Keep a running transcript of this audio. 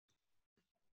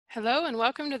Hello and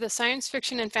welcome to the Science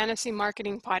Fiction and Fantasy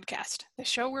Marketing Podcast, the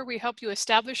show where we help you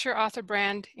establish your author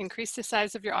brand, increase the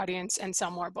size of your audience, and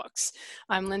sell more books.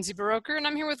 I'm Lindsay Baroker, and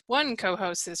I'm here with one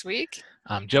co-host this week.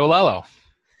 I'm Joe Lello.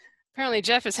 Apparently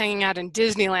Jeff is hanging out in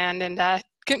Disneyland and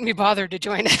couldn't be bothered to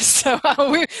join us.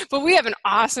 But we have an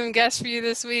awesome guest for you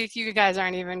this week. You guys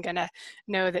aren't even going to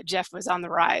know that Jeff was on the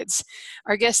rides.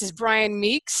 Our guest is Brian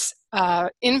Meeks,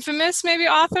 infamous maybe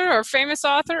author or famous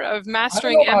author of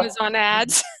Mastering Amazon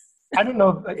Ads. I don't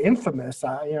know, infamous.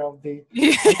 I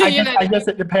guess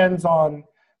it depends on,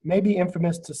 maybe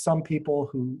infamous to some people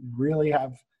who really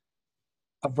have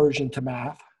aversion to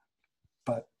math.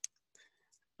 But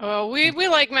well, we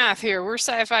like math here. We're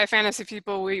sci-fi fantasy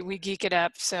people. We geek it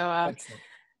up. So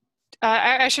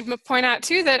I should point out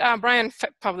too that Brian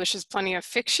publishes plenty of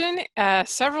fiction,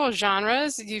 several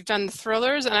genres. You've done the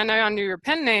thrillers, and I know under your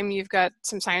pen name you've got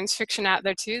some science fiction out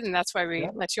there too, and that's why we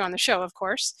let you on the show, of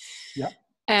course. Yeah.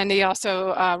 And he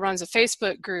also runs a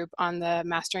Facebook group on the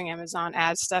Mastering Amazon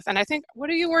Ads stuff. And I think, what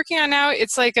are you working on now?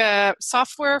 It's like a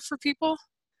software for people?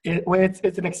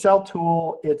 It's an Excel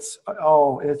tool. It's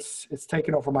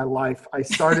taken over my life. I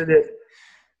started it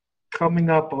coming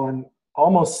up on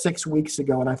almost 6 weeks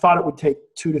ago, and I thought it would take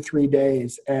 2 to 3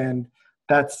 days. And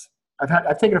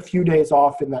I've taken a few days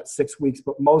off in that 6 weeks,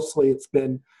 but mostly it's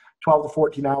been 12 to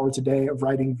 14 hours a day of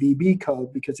writing VB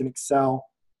code, because in Excel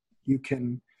you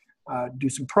can do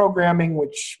some programming,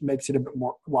 which makes it a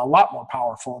lot more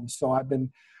powerful. And so I've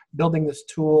been building this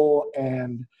tool,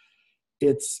 and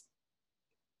it's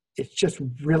just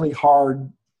really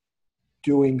hard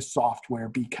doing software,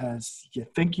 because you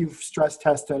think you've stress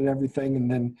tested and everything, and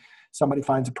then somebody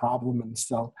finds a problem. And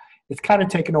so it's kind of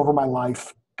taken over my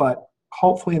life, but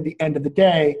hopefully at the end of the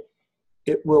day,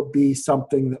 it will be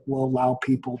something that will allow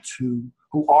people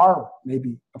who are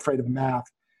maybe afraid of math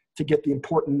to get the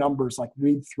important numbers like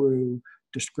read through,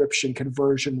 description,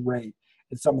 conversion rate,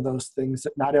 and some of those things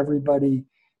that not everybody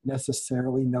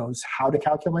necessarily knows how to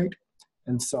calculate.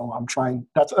 And so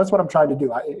that's what I'm trying to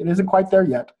do. It isn't quite there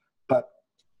yet, but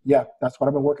yeah, that's what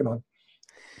I've been working on.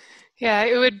 Yeah,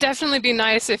 it would definitely be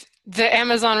nice if the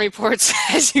Amazon reports,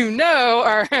 as you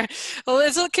know,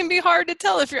 it can be hard to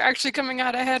tell if you're actually coming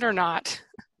out ahead or not.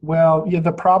 Well, yeah,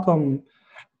 the problem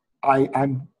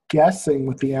I'm guessing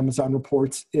with the Amazon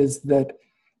reports is that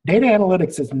data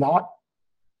analytics is not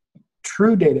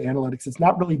true data analytics. It's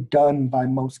not really done by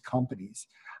most companies.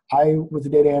 I was a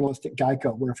data analyst at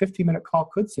Geico, where a 15-minute call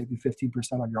could save you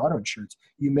 15% on your auto insurance.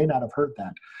 You may not have heard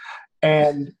that.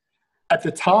 And at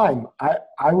the time,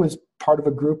 I was part of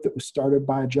a group that was started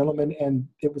by a gentleman, and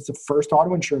it was the first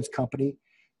auto insurance company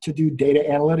to do data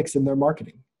analytics in their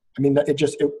marketing. I mean,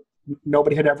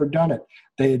 nobody had ever done it.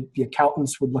 The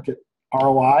accountants would look at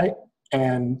ROI,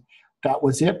 and that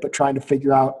was it. But trying to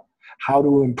figure out how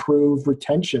to improve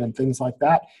retention and things like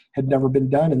that had never been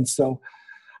done. And so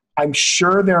I'm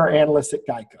sure there are analysts at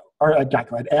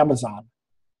at Amazon,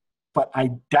 but I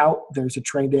doubt there's a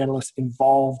trained analyst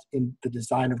involved in the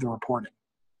design of the reporting.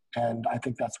 And I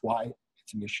think that's why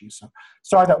it's an issue. So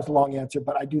sorry that was a long answer,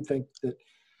 but I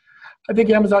think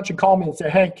Amazon should call me and say,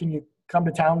 hey, can you come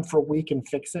to town for a week and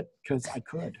fix it? Because I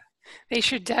could. They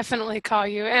should definitely call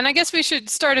you. And I guess we should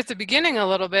start at the beginning a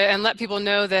little bit and let people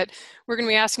know that we're going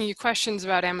to be asking you questions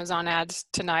about Amazon ads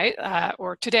tonight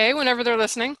or today, whenever they're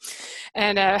listening,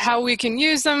 and how we can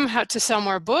use them, how to sell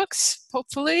more books,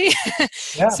 hopefully.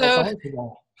 Yeah, so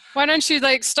why don't you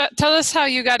tell us how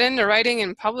you got into writing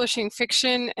and publishing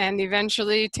fiction and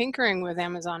eventually tinkering with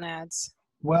Amazon ads?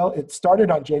 Well, it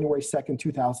started on January 2nd,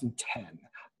 2010.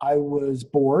 I was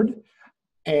bored,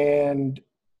 and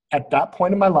at that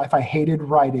point in my life, I hated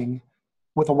writing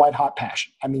with a white-hot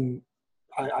passion. I mean,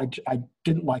 I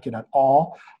didn't like it at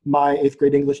all. My 8th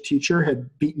grade English teacher had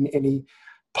beaten any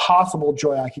possible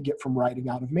joy I could get from writing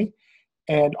out of me.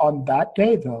 And on that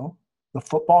day, though, the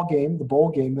football game, the bowl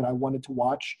game that I wanted to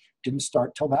watch, didn't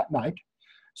start till that night.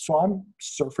 So I'm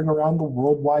surfing around the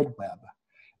World Wide Web,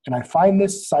 and I find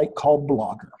this site called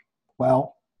Blogger.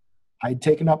 Well, I'd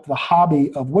taken up the hobby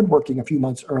of woodworking a few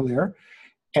months earlier,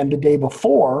 and the day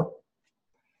before,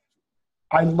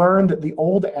 I learned that the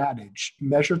old adage,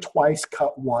 measure twice,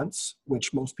 cut once,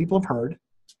 which most people have heard,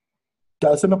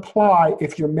 doesn't apply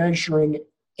if you're measuring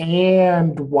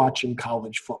and watching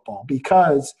college football.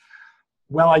 Because,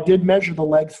 well, I did measure the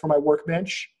legs for my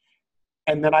workbench,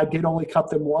 and then I did only cut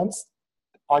them once.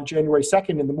 On January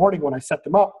 2nd in the morning when I set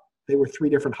them up, they were 3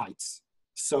 different heights.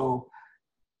 So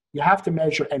you have to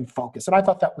measure and focus. And I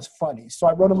thought that was funny. So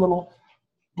I wrote a little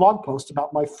blog post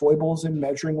about my foibles in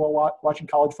measuring while watching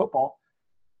college football.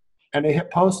 And I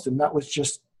hit post, and that was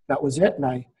it. And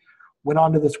I went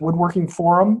on to this woodworking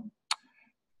forum,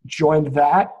 joined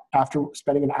that after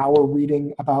spending an hour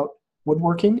reading about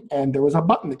woodworking, and there was a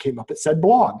button that came up that said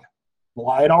blog. Well,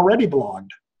 I had already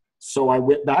blogged. So I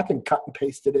went back and cut and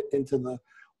pasted it into the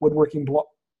woodworking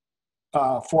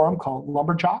forum called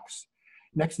Lumberjocks.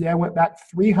 Next day I went back,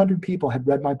 300 people had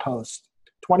read my post.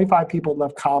 25 people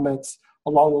left comments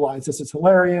along the lines, this is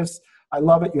hilarious, I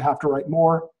love it, you have to write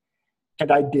more.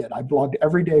 And I did. I blogged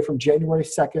every day from January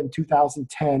 2nd,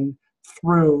 2010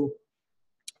 through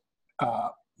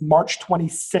March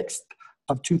 26th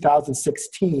of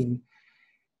 2016.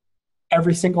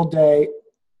 Every single day,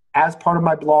 as part of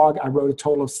my blog, I wrote a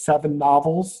total of 7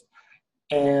 novels,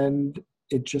 and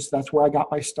that's where I got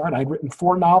my start. I'd written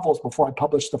 4 novels before I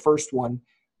published the first one,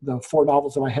 the 4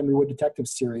 novels of my Henry Wood Detective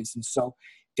series. And so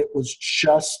it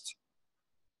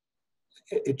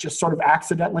just sort of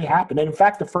accidentally happened. And in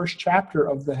fact, the first chapter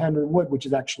of the Henry Wood, which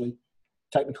is actually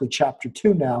technically chapter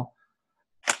 2 now,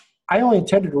 I only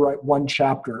intended to write 1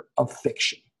 chapter of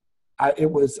fiction. It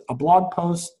was a blog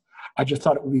post. I just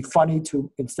thought it would be funny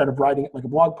to, instead of writing it like a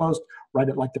blog post, write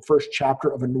it like the first chapter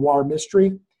of a noir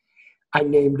mystery. I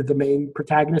named the main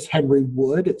protagonist Henry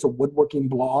Wood. It's a woodworking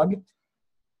blog.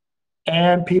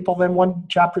 And people then won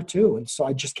chapter 2. And so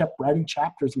I just kept writing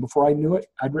chapters. And before I knew it,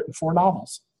 I'd written 4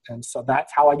 novels. And so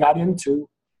that's how I got into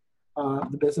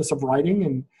the business of writing.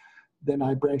 And then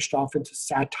I branched off into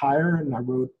satire, and I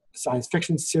wrote a science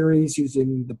fiction series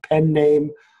using the pen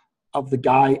name of the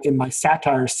guy in my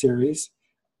satire series.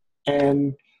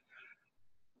 And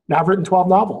now I've written 12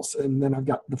 novels. And then I've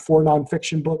got the 4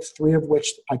 nonfiction books, 3 of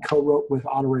which I co-wrote with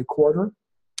Honoré Quarter.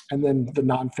 And then the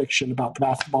nonfiction about the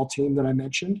basketball team that I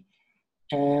mentioned.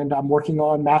 And I'm working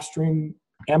on mastering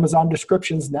Amazon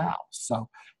descriptions now. So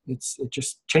it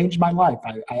just changed my life.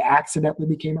 I accidentally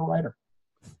became a writer.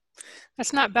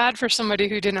 That's not bad for somebody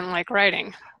who didn't like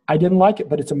writing. I didn't like it,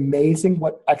 but it's amazing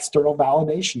what external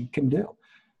validation can do.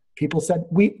 People said,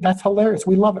 that's hilarious.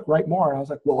 We love it. Write more. And I was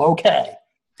like, well, okay,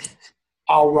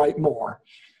 I'll write more.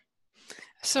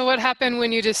 So what happened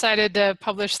when you decided to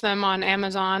publish them on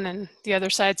Amazon and the other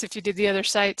sites, if you did the other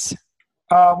sites?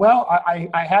 Well,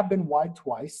 I have been wide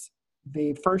twice.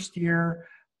 The first year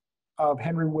of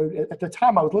Henry Wood, at the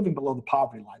time I was living below the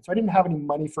poverty line, so I didn't have any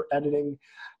money for editing.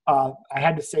 I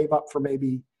had to save up for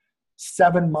maybe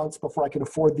 7 months before I could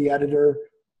afford the editor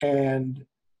and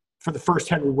for the first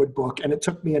Henry Wood book. And it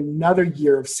took me another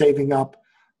year of saving up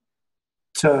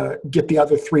to get the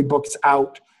other 3 books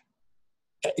out,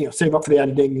 save up for the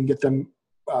editing and get them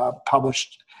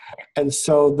published. And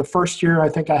so the first year, I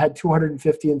think I had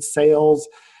 250 in sales.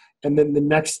 And then the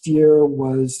next year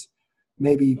was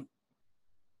maybe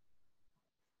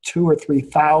 2,000 or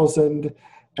 3,000,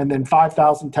 and then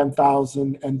 5,000,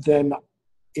 10,000. And then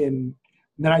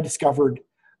I discovered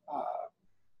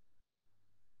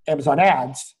Amazon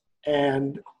ads,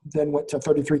 and then went to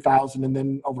 33,000, and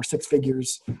then over 6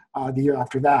 figures the year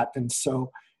after that. And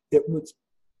so it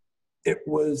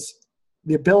was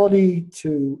the ability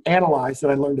to analyze that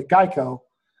I learned at Geico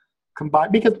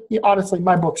combined, because honestly,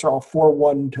 my books are all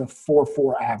 4.1 to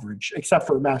 4.4 average, except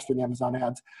for mastering Amazon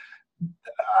ads.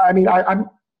 I mean,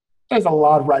 there's a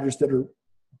lot of writers that are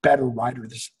better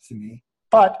writers than me,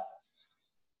 but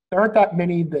there aren't that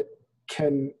many that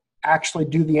can actually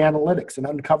do the analytics and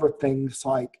uncover things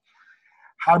like,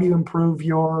 how do you improve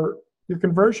your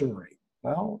conversion rate?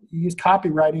 Well, you use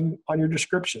copywriting on your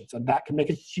descriptions, and that can make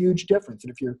a huge difference.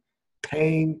 And if you're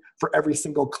paying for every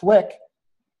single click,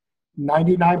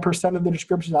 99% of the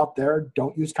descriptions out there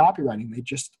don't use copywriting. They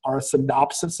just are a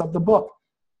synopsis of the book.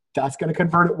 That's going to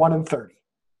convert at 1 in 30.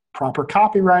 Proper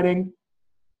copywriting,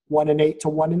 1 in 8 to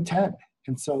 1 in 10.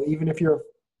 And so even if you're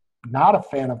not a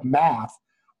fan of math,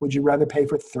 would you rather pay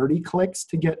for 30 clicks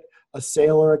to get a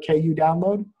sale or a KU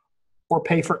download, or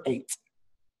pay for 8?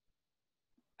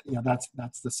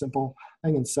 That's the simple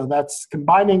thing. And so that's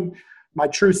combining my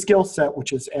true skill set,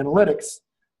 which is analytics,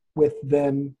 with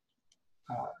then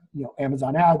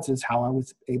Amazon ads, is how I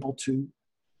was able to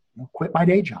quit my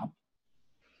day job.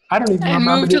 I don't even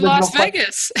remember move to Las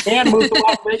Vegas. And move to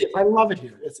Las Vegas. I love it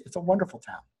here. It's a wonderful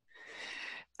town.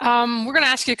 We're going to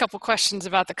ask you a couple questions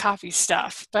about the copy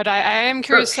stuff, but I am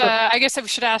curious. Sure. I guess I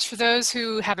should ask, for those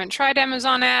who haven't tried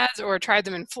Amazon ads or tried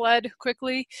them and fled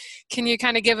quickly, can you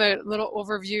kind of give a little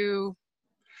overview?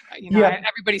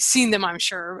 Everybody's seen them, I'm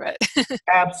sure. But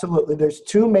Absolutely. There's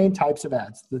 2 main types of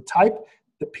ads. The type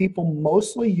that people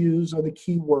mostly use are the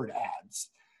keyword ads.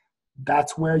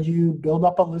 That's where you build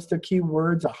up a list of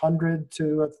keywords, 100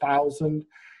 to 1,000,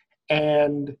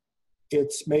 and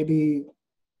it's maybe,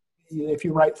 if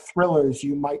you write thrillers,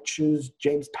 you might choose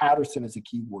James Patterson as a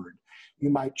keyword.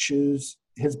 You might choose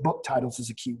his book titles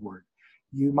as a keyword.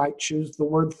 You might choose the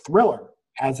word thriller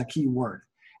as a keyword.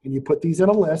 And you put these in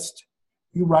a list,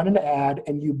 you run an ad,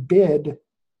 and you bid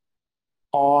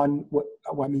on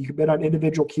you can bid on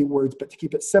individual keywords, but to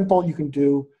keep it simple, you can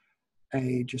do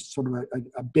just sort of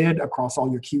a bid across all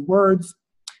your keywords.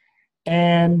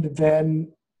 And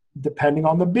then depending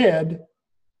on the bid,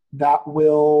 that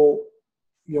will,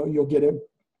 you'll get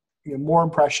more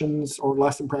impressions or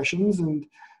less impressions. And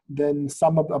then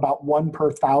about 1 per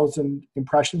 1,000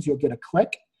 impressions, you'll get a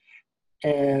click.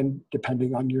 And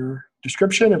depending on your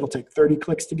description, it'll take 30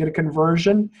 clicks to get a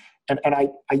conversion. And I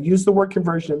use the word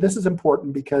conversion, and this is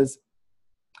important because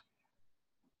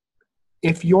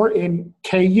if you're in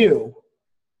KU,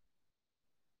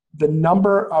 the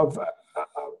number of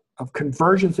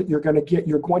conversions that you're going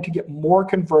to get more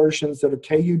conversions that are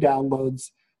KU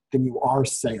downloads than you are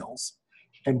sales.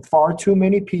 And far too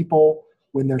many people,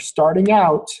 when they're starting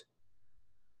out,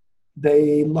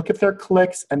 they look at their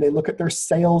clicks and they look at their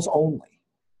sales only.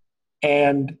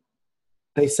 And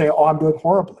they say, oh, I'm doing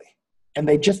horribly. And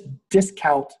they just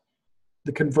discount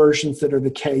the conversions that are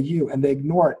the KU and they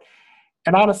ignore it.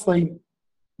 And honestly,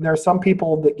 there are some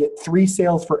people that get 3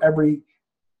 sales for every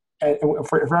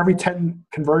 10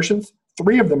 conversions.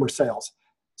 3 of them are sales.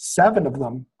 7 of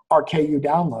them are KU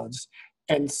downloads.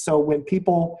 And so when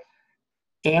people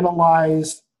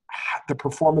analyze the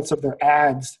performance of their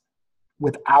ads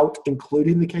without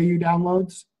including the KU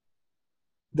downloads,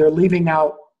 they're leaving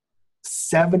out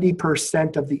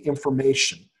 70% of the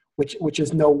information, which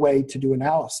is no way to do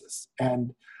analysis.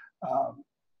 And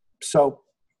so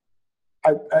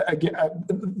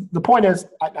the point is,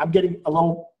 I'm getting a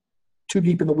little too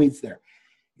deep in the weeds there.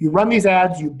 You run these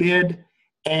ads, you bid,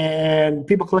 and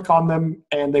people click on them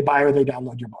and they buy or they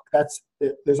download your book. That's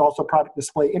it. There's also product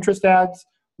display interest ads,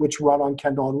 which run on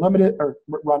Kindle Unlimited or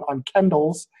run on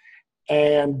Kindles.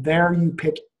 And there you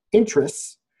pick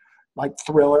interests like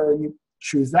thriller and you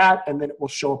choose that, and then it will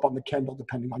show up on the Kindle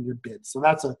depending on your bid. So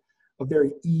that's a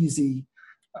very easy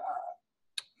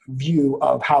view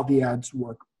of how the ads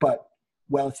work. But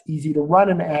while it's easy to run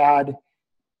an ad,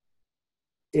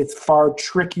 it's far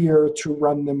trickier to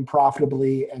run them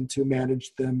profitably and to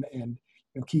manage them and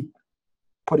keep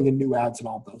putting in new ads and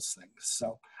all those things.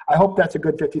 So I hope that's a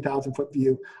good 50,000 foot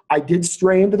view. I did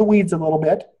stray into the weeds a little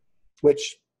bit,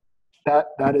 which that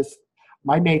is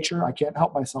my nature. I can't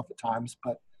help myself at times,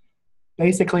 but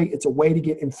basically it's a way to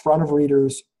get in front of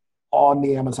readers on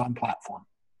the Amazon platform.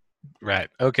 Right.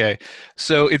 Okay.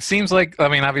 So it seems like,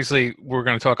 obviously we're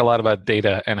going to talk a lot about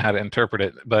data and how to interpret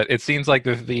it, but it seems like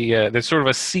there's sort of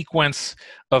a sequence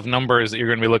of numbers that you're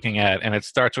going to be looking at, and it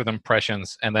starts with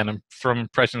impressions, and then from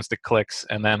impressions to clicks,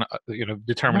 and then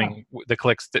determining the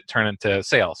clicks that turn into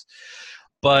sales.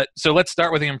 But so let's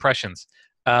start with the impressions.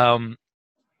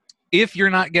 If you're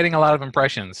not getting a lot of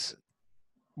impressions,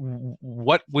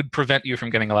 what would prevent you from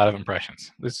getting a lot of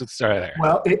impressions? Let's start there.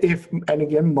 Well, and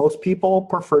again, most people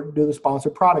prefer to do the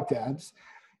sponsored product ads.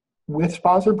 With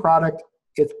sponsored product,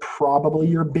 it's probably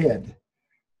your bid.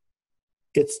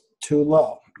 It's too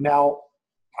low. Now,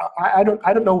 I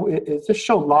don't know. Is this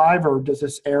show live or does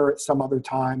this air at some other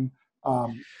time?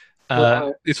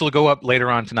 This will go up later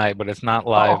on tonight, but it's not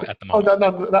live at the moment. Oh,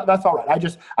 no, that's all right.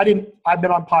 I've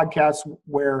been on podcasts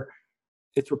where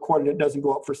it's recorded, it doesn't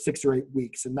go up for 6 or 8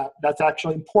 weeks. And that's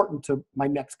actually important to my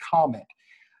next comment.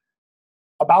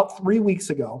 About 3 weeks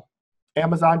ago,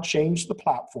 Amazon changed the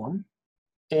platform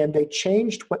and they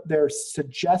changed what their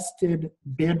suggested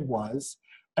bid was.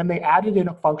 And they added in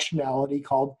a functionality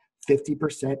called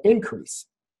 50% increase.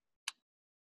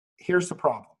 Here's the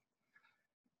problem.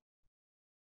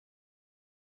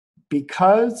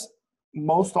 Because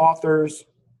most authors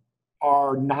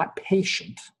are not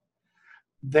patient,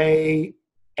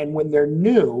 and when they're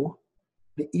new,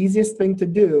 the easiest thing to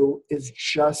do is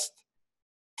just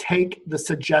take the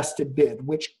suggested bid,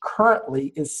 which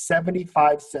currently is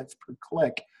 75 cents per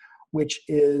click, which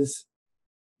is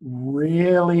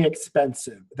really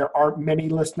expensive. There aren't many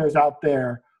listeners out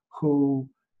there who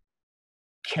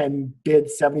can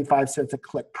bid 75 cents a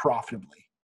click profitably.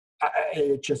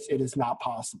 It is not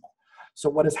possible. So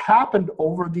what has happened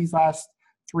over these last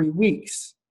 3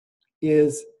 weeks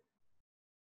is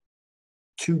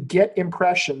to get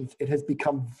impressions, it has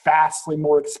become vastly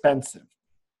more expensive.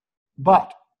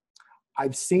 But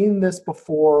I've seen this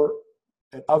before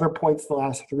at other points in the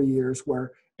last 3 years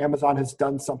where Amazon has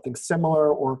done something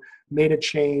similar or made a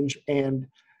change. And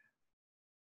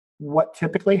what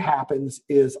typically happens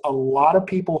is a lot of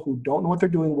people who don't know what they're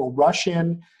doing will rush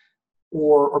in,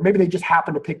 or maybe they just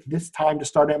happen to pick this time to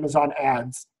start Amazon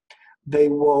ads. They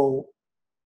will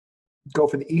go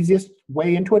for the easiest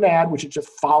way into an ad, which is just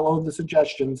follow the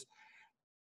suggestions,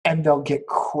 and they'll get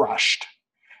crushed.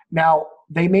 Now,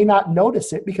 They may not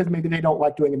notice it because maybe they don't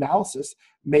like doing analysis.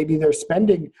 Maybe they're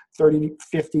spending $30,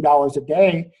 $50 a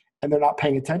day and they're not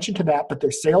paying attention to that, but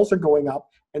their sales are going up.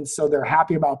 And so they're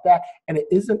happy about that. And it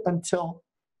isn't until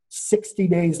 60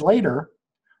 days later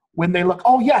when they look,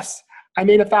 oh yes, I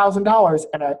made $1,000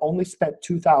 and I only spent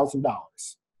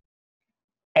 $2,000.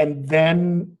 And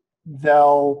then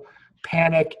they'll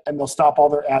panic and they'll stop all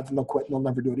their ads and they'll quit and they'll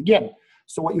never do it again.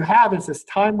 So what you have is this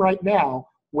time right now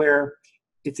where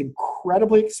it's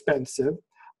incredibly expensive.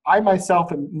 I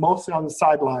myself am mostly on the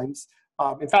sidelines.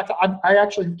 In fact, I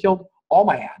actually killed all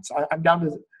my ads. I'm down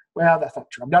to, well, that's not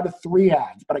true. I'm down to 3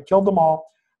 ads, but I killed them all.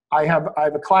 I have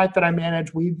a client that I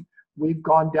manage. We've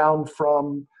gone down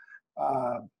from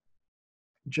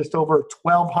just over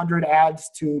 1,200 ads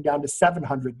to down to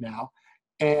 700 now.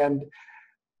 And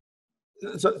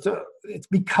so it's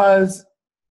because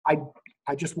I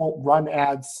just won't run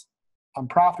ads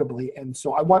unprofitably. And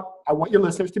so I want your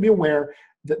listeners to be aware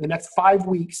that the next 5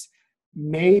 weeks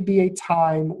may be a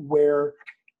time where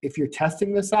if you're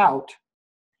testing this out,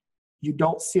 you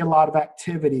don't see a lot of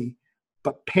activity,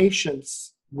 but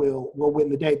patience will win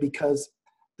the day, because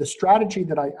the strategy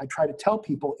that I try to tell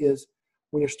people is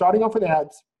when you're starting off with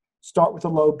ads, start with a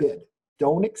low bid.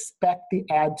 Don't expect the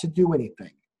ad to do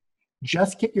anything.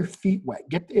 Just get your feet wet,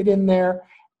 get it in there.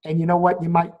 And you know what? You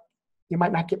might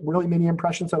not get really many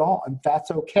impressions at all, and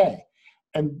that's okay.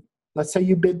 And let's say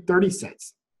you bid 30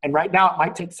 cents, and right now it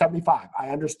might take 75. I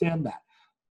understand that.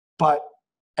 But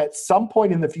at some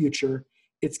point in the future,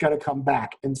 it's going to come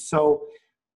back. And so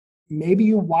maybe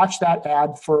you watch that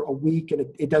ad for a week and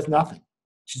it does nothing,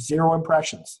 0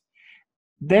 impressions.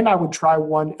 Then I would try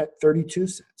one at 32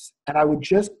 cents, and I would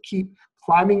just keep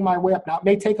climbing my way up. Now, it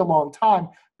may take a long time,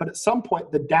 but at some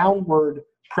point, the downward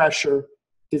pressure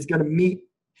is going to meet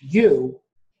you,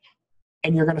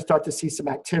 and you're going to start to see some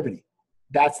activity.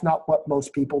 That's not what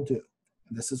most people do.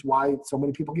 And this is why so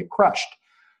many people get crushed.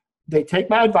 They take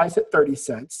my advice at 30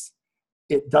 cents.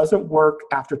 It doesn't work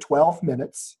after 12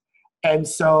 minutes. And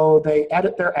so they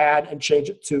edit their ad and change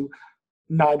it to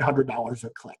 $900 a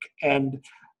click. And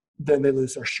then they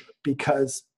lose their shirt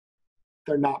because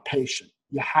they're not patient.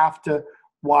 You have to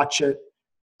watch it.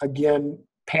 Again,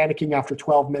 panicking after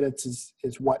 12 minutes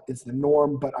is what is the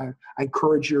norm, but I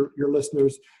encourage your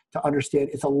listeners to understand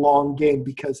it's a long game,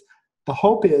 because the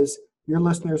hope is your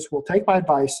listeners will take my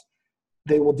advice,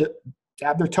 they will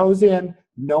dab their toes in,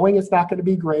 knowing it's not going to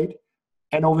be great,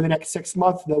 and over the next 6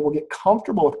 months, they will get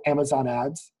comfortable with Amazon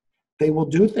ads. They will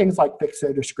do things like fix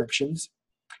their descriptions,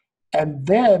 and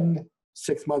then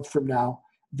 6 months from now,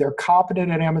 they're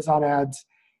competent at Amazon ads,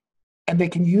 and they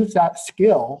can use that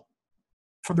skill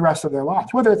for the rest of their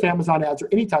lives, whether it's Amazon ads or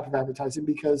any type of advertising,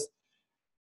 because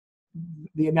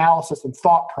the analysis and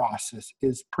thought process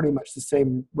is pretty much the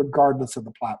same regardless of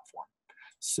the platform.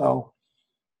 So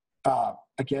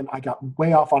again, I got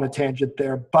way off on a tangent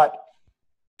there, but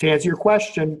to answer your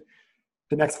question,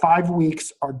 the next 5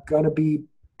 weeks are going to be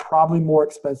probably more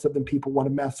expensive than people want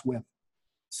to mess with.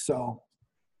 So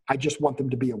I just want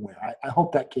them to be aware. I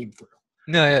hope that came through.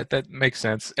 No, yeah, that makes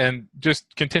sense. And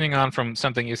just continuing on from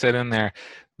something you said in there,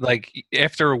 like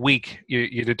after a week,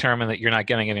 you determine that you're not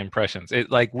getting any impressions.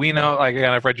 We know,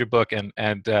 again, I've read your book, and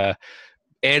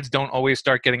ads don't always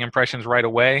start getting impressions right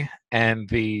away, and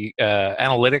the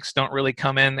analytics don't really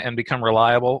come in and become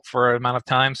reliable for an amount of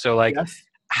time. So Yes.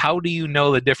 How do you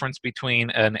know the difference between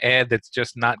an ad that's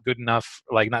just not good enough,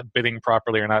 like not bidding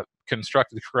properly or not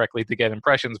constructed correctly to get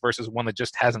impressions, versus one that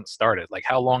just hasn't started? Like,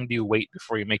 how long do you wait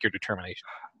before you make your determination?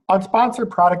 On sponsored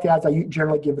product ads, I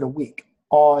generally give it a week.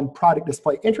 On product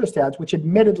display interest ads, which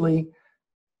admittedly,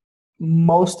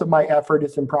 most of my effort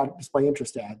is in product display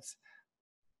interest ads,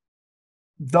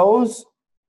 those,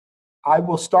 I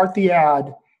will start the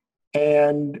ad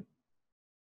and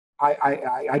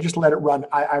I just let it run.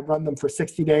 I run them for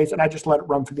 60 days and I just let it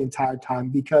run for the entire time,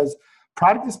 because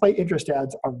product display interest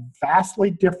ads are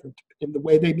vastly different in the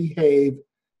way they behave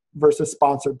versus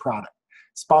sponsored product.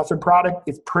 Sponsored product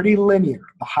is pretty linear.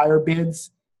 The higher bids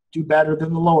do better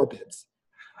than the lower bids.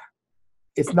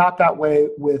 It's not that way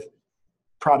with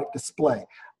product display.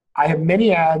 I have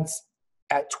many ads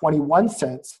at 21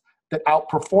 cents that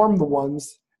outperform the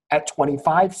ones at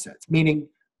 25 cents, meaning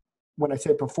when I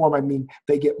say perform, I mean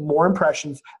they get more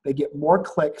impressions, they get more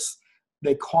clicks,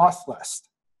 they cost less.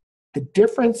 The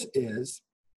difference is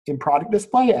in product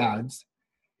display ads,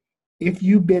 if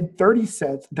you bid 30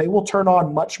 cents, they will turn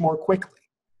on much more quickly,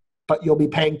 but you'll be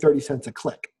paying 30 cents a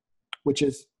click, which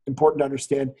is important to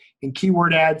understand. In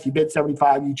keyword ads, you bid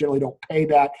 75, you generally don't pay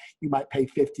that. You might pay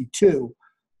 52,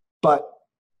 but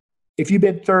if you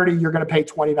bid 30, you're going to pay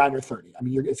 29 or 30. I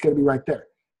mean, it's going to be right there.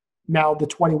 Now, the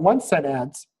 21 cent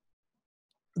ads,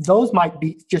 those might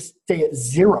be just stay at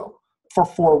 0 for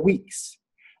 4 weeks,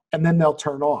 and then they'll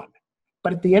turn on.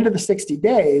 But at the end of the 60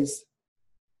 days,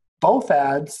 both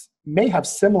ads may have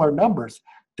similar numbers.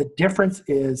 The difference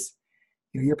is,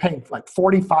 you're paying like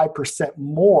 45%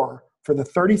 more for the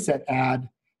 30-cent ad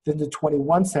than the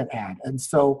 21-cent ad. And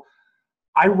so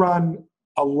I run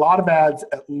a lot of ads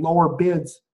at lower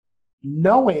bids,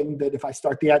 knowing that if I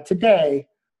start the ad today,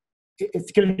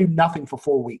 it's going to do nothing for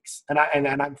 4 weeks. And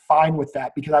I'm fine with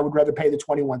that, because I would rather pay the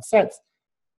 21 cents.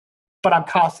 But I'm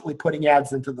constantly putting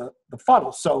ads into the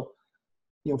funnel. So,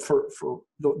 for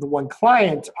the one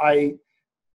client,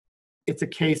 it's a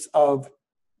case of,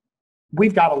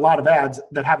 we've got a lot of ads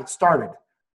that haven't started,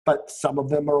 but some of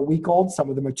them are a week old, some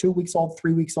of them are 2 weeks old,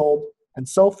 3 weeks old, and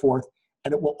so forth.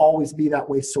 And it will always be that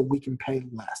way, so we can pay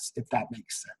less, if that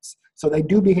makes sense. So they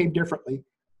do behave differently,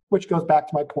 which goes back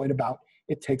to my point about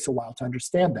it takes a while to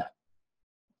understand that.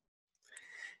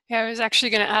 Yeah, I was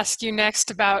actually going to ask you next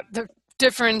about the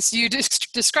difference. You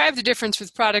described the difference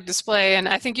with product display, and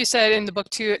I think you said in the book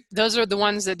too, those are the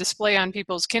ones that display on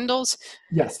people's Kindles.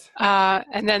 Yes.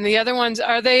 And then the other ones,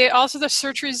 are they also the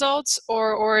search results,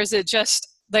 or is it just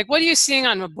like, what are you seeing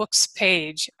on a book's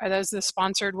page? Are those the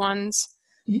sponsored ones?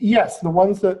 Yes,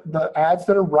 the ads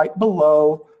that are right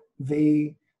below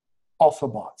the also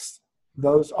bots.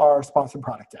 Those are sponsored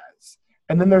product ads.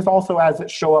 And then there's also ads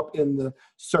that show up in the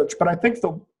search. But I think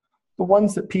the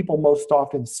ones that people most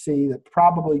often see that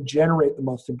probably generate the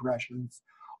most impressions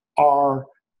are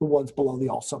the ones below the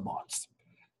also bots,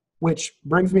 which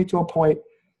brings me to a point.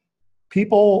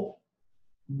 People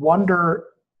wonder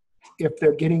if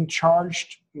they're getting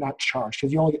not charged,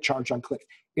 because you only get charged on clicks.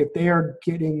 If they are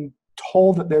getting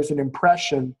told that there's an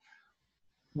impression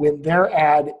when their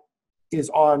ad is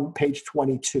on page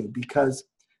 22, because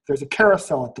there's a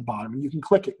carousel at the bottom and you can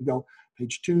click it and go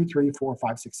page 2, 3, 4,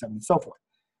 5, 6, 7, and so forth.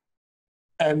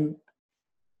 And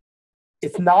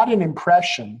it's not an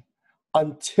impression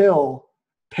until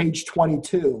page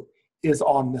 22 is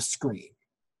on the screen.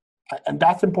 And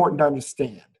that's important to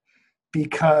understand,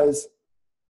 because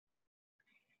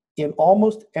in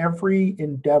almost every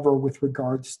endeavor with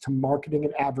regards to marketing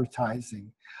and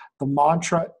advertising, the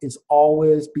mantra is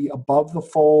always be above the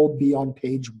fold, be on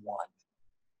page 1.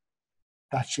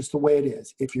 That's just the way it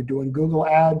is. If you're doing Google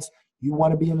ads, you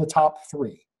want to be in the top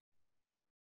 3.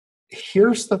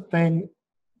 Here's the thing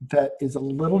that is a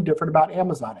little different about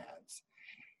Amazon ads.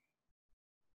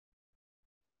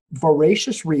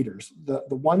 Voracious readers, the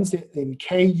ones in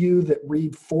KU that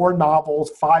read 4 novels,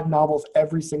 5 novels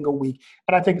every single week,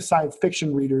 and I think science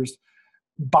fiction readers,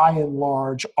 by and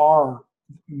large, are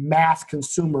mass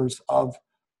consumers of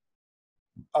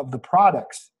the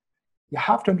products. You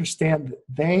have to understand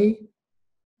that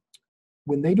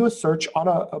when they do a search on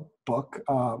a book,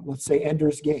 let's say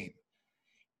Ender's Game,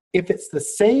 if it's the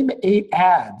same 8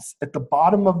 ads at the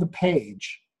bottom of the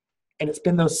page, and it's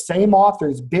been those same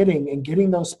authors bidding and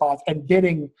getting those spots and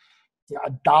bidding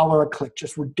 $1 a click,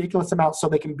 just ridiculous amounts so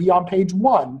they can be on page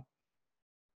 1,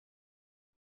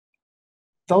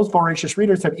 those voracious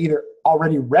readers have either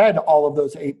already read all of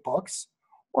those 8 books,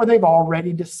 or they've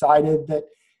already decided that,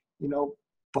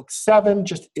 book 7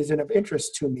 just isn't of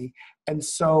interest to me. And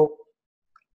so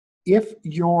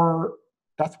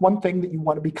that's one thing that you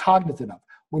want to be cognizant of.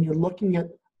 When you're looking at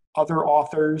other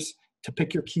authors to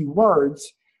pick your keywords,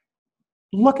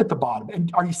 look at the bottom. And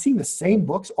are you seeing the same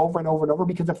books over and over and over?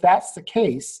 Because if that's the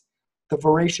case, the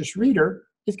voracious reader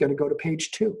is going to go to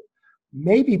page 2.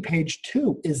 Maybe page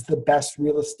 2 is the best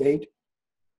real estate,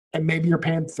 and maybe you're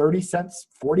paying 30 cents,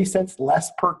 40 cents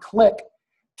less per click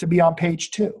to be on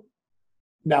page 2.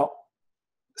 Now,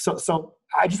 so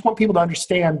I just want people to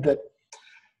understand that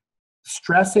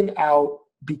stressing out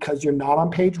because you're not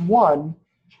on page 1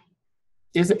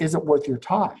 isn't worth your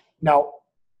time. Now,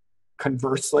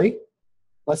 conversely,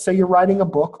 let's say you're writing a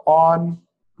book on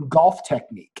golf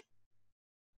technique.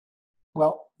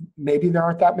 Well, maybe there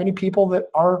aren't that many people that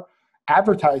are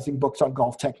advertising books on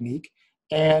golf technique,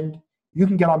 and you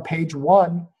can get on page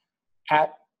 1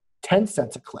 at 10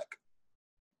 cents a click.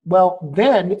 Well,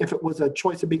 then if it was a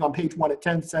choice of being on page 1 at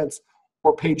 10 cents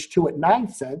or page 2 at 9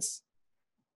 cents,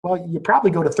 well, you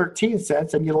probably go to 13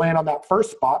 cents and you land on that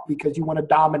first spot because you want to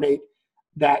dominate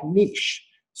that niche.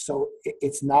 So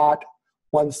it's not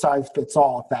one size fits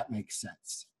all, if that makes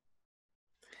sense.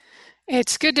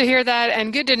 It's good to hear that,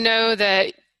 and good to know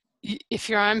that if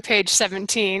you're on page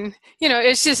 17,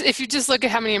 it's just, if you just look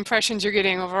at how many impressions you're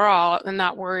getting overall and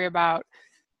not worry about,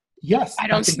 yes, I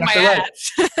don't see exactly my right.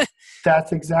 ads.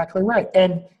 That's exactly right.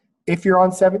 And if you're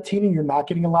on 17 and you're not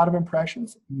getting a lot of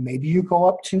impressions, maybe you go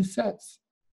up 2 cents.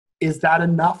 Is that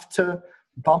enough to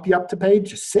bump you up to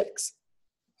page 6?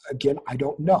 Again, I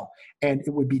don't know. And it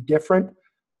would be different,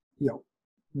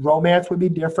 romance would be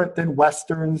different than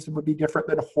Westerns, it would be different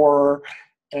than horror.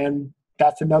 And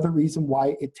that's another reason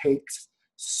why it takes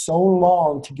so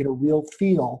long to get a real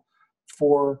feel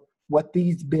for what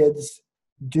these bids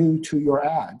do to your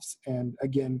ads. And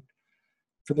again,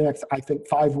 for the next, I think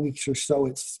 5 weeks or so,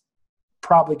 it's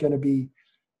probably going to be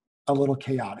a little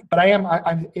chaotic. But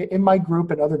I'm in my group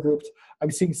and other groups,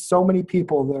 I'm seeing so many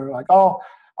people that are like, oh,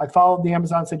 I followed the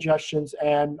Amazon suggestions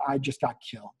and I just got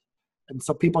killed. And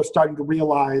so people are starting to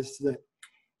realize that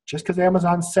just because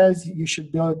Amazon says you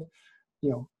should build,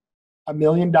 $1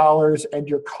 million and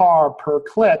your car per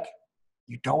click,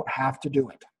 you don't have to do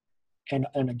it.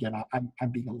 And again,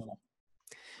 I'm being a little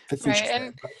facetious. Right,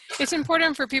 and it's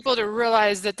important for people to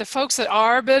realize that the folks that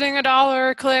are bidding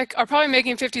 $1 a click are probably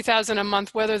making $50,000 a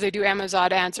month, whether they do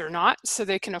Amazon ads or not. So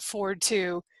they can afford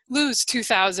to lose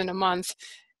 $2,000 a month,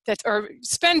 or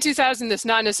spend $2,000 that's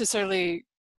not necessarily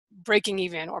breaking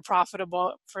even or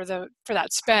profitable for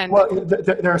that spend. Well,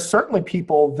 there are certainly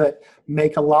people that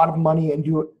make a lot of money and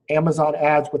do Amazon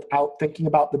ads without thinking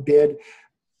about the bid,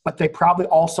 but they probably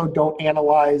also don't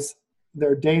analyze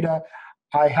their data.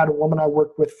 I had a woman I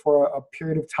worked with for a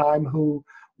period of time who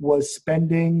was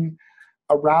spending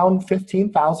around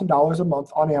 $15,000 a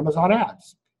month on Amazon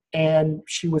ads, and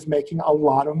she was making a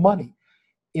lot of money.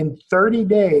 In 30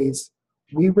 days,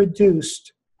 we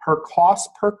reduced her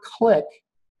cost per click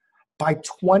by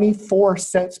 24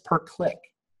 cents per click,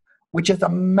 which is a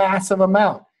massive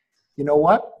amount. You know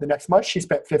what? The next month, she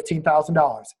spent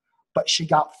 $15,000, but she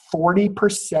got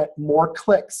 40% more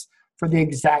clicks for the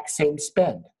exact same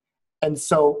spend. And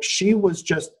so she was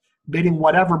just bidding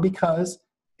whatever because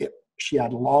she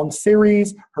had a long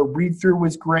series, her read-through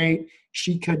was great,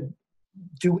 she could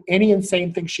do any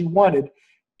insane thing she wanted,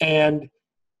 and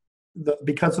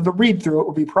because of the read-through, it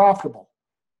would be profitable.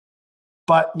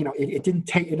 But it didn't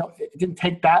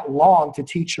take that long to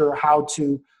teach her how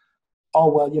to, oh,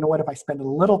 well, you know what, if I spend a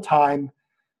little time,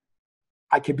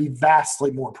 I could be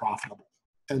vastly more profitable.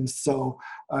 And so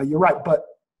you're right. But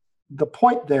the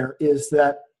point there is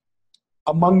that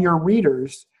among your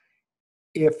readers,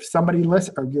 if somebody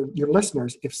or your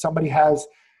listeners, if somebody has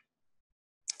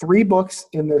 3 books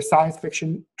in their science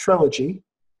fiction trilogy,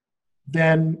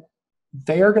 then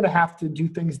they are going to have to do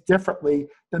things differently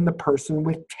than the person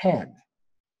with 10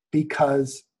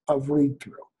 because of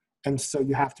read-through. And so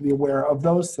you have to be aware of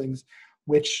those things,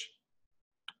 which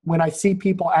when I see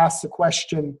people ask the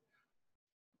question,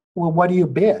 well, what do you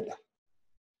bid?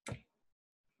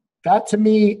 That to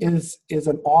me is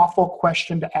an awful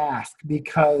question to ask,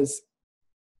 because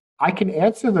I can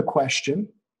answer the question.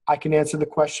 I can answer the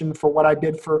question for what I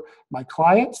bid for my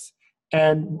clients,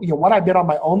 and what I bid on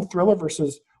my own thriller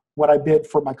versus what I bid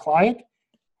for my client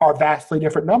are vastly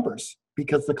different numbers,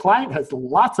 because the client has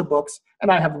lots of books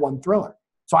and I have 1 thriller.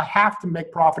 So I have to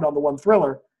make profit on the 1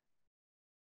 thriller.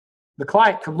 The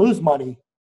client can lose money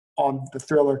on the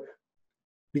thriller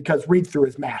because read-through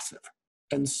is massive.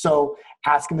 And so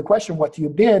asking the question, what do you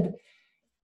bid,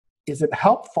 isn't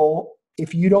helpful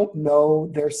if you don't know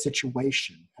their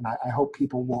situation. And I hope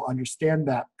people will understand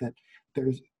that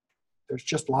there's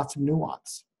just lots of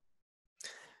nuance.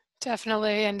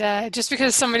 Definitely. And just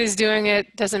because somebody's doing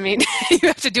it doesn't mean you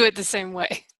have to do it the same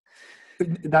way.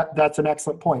 That's an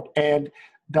excellent point. And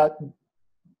that's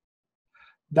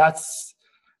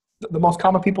the most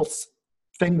common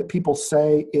thing that people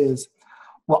say is,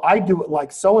 well, I do it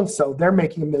like so-and-so, they're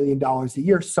making $1 million a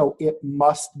year, so it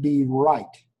must be right.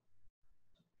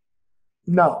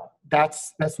 No,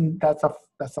 that's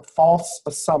a false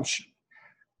assumption.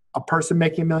 A person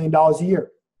making $1 million a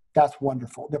year, that's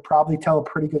wonderful. They probably tell a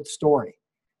pretty good story.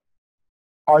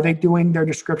 Are they doing their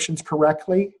descriptions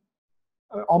correctly?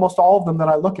 Almost all of them that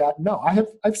I look at, no. I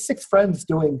have 6 friends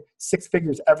doing 6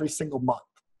 figures every single month.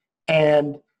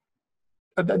 And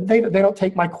they don't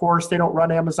take my course. They don't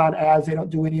run Amazon ads. They don't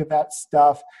do any of that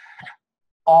stuff.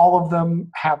 All of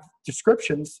them have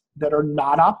descriptions that are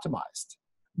not optimized.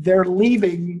 They're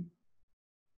leaving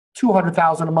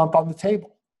 $200,000 a month on the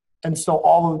table. And so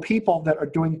all of the people that are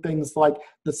doing things like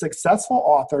the successful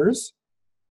authors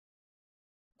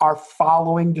are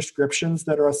following descriptions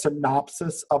that are a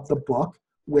synopsis of the book,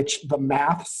 which the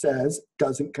math says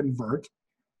doesn't convert,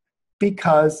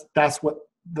 because that's what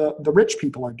the rich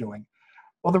people are doing.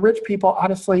 Well, the rich people,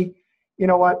 honestly, you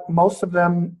know what? Most of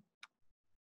them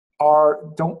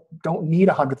don't need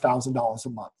 $100,000 a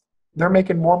month. They're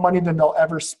making more money than they'll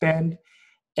ever spend,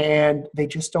 and they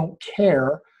just don't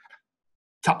care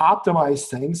to optimize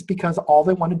things because all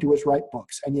they want to do is write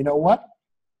books. And you know what?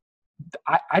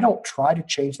 I don't try to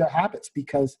change their habits,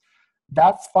 because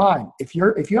That's fine. If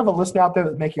you have a listener out there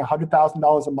that's making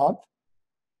 $100,000 a month,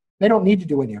 they don't need to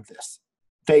do any of this.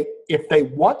 If they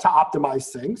want to optimize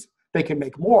things, they can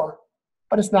make more,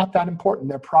 but it's not that important.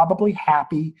 They're probably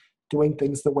happy doing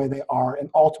things the way they are, and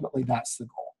ultimately that's the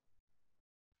goal.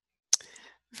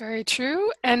 Very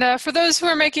true. And for those who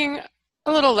are making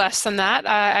a little less than that,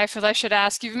 I feel I should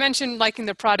ask, you've mentioned liking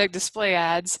the product display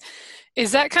ads.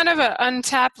 Is that kind of an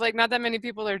untapped, like not that many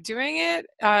people are doing it?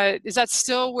 Is that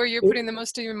still where you're putting the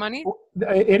most of your money?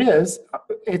 It is.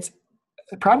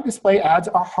 Product display ads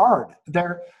are hard.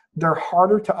 They're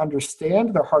harder to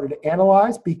understand. They're harder to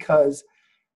analyze because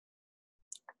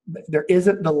there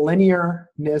isn't the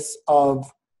linearness of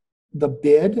the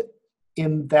bid,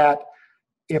 in that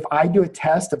if I do a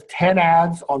test of 10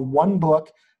 ads on one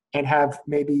book and have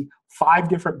maybe 5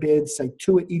 different bids, say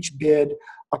 2 at each bid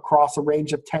across a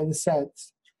range of 10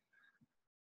 cents,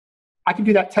 I can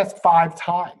do that test 5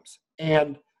 times.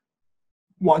 And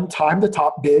one time the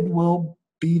top bid will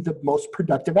be the most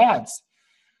productive ads.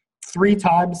 3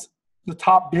 times the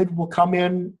top bid will come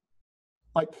in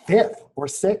like 5th or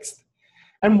 6th.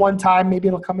 And one time maybe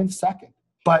it'll come in 2nd.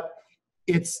 But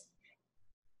it's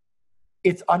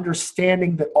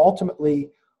understanding that ultimately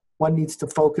one needs to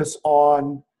focus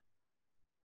on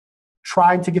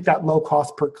trying to get that low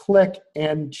cost per click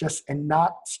and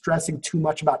not stressing too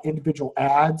much about individual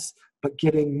ads, but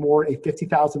getting more a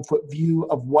 50,000 foot view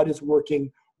of what is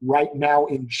working right now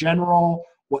in general,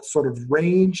 what sort of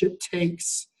range it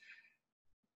takes,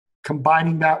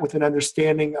 combining that with an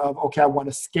understanding of, okay, I want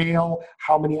to scale,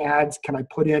 how many ads can I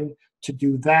put in to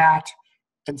do that?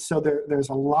 And so there's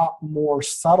a lot more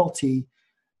subtlety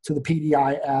to the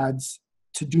PDI ads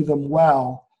to do them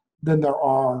well than there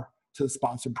are to the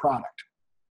sponsored product.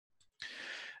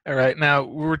 All right. Now,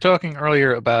 we were talking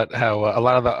earlier about how a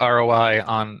lot of the ROI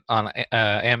on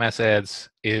AMS ads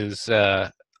is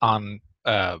on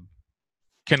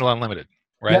Kindle Unlimited,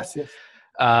 right?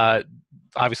 Yes.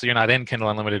 Obviously, you're not in Kindle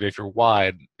Unlimited if you're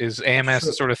wide. Is AMS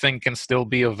the sort of thing can still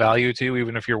be of value to you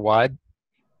even if you're wide?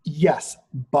 Yes,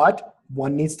 but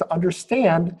one needs to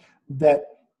understand that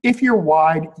if you're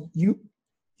wide, you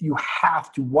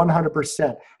have to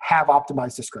 100% have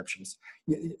optimized descriptions.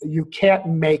 You can't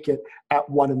make it at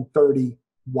 1 in 30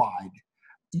 wide.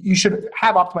 You should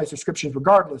have optimized descriptions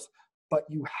regardless, but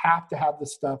you have to have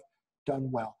this stuff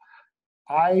done well.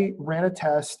 I ran a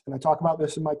test, and I talk about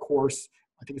this in my course,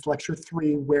 I think it's lecture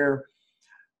 3, where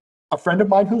a friend of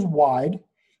mine who's wide,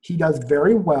 he does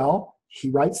very well.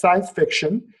 He writes science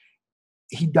fiction.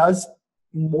 He does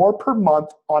more per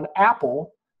month on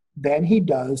Apple than he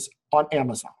does on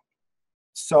Amazon.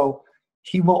 So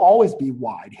he will always be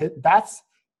wide.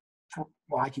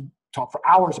 I can talk for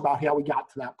hours about how we got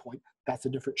to that point. That's a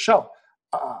different show.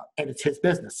 And it's his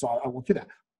business, so I won't do that.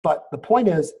 But the point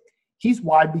is, he's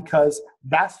wide because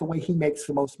that's the way he makes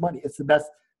the most money. It's the best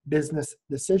business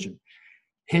decision.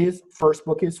 His first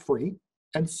book is free,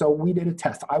 and so we did a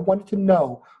test. I wanted to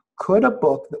know, could a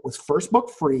book that was first book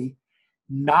free,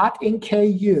 not in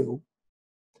KU,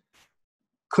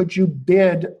 could you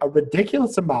bid a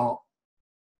ridiculous amount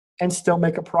and still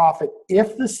make a profit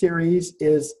if the series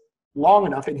is long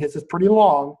enough, and his is pretty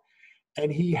long,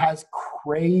 and he has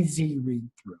crazy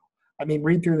read-through. I mean,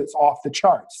 read-through that's off the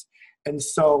charts. And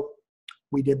so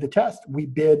we did the test. We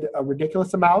bid a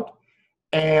ridiculous amount,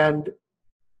 and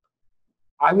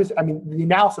the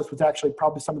analysis was actually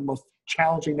probably some of the most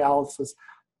challenging analysis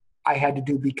I had to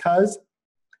do, because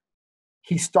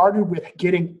he started with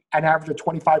getting an average of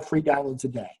 25 free downloads a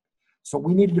day. So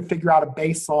we needed to figure out a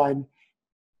baseline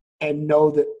and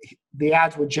know that the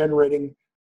ads were generating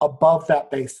above that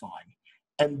baseline.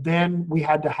 And then we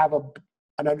had to have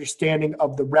an understanding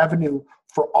of the revenue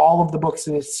for all of the books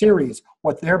in his series,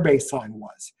 what their baseline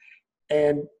was.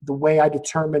 And the way I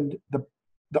determined the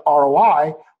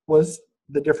ROI was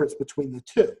the difference between the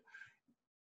two.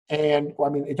 And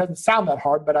it doesn't sound that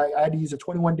hard, but I had to use a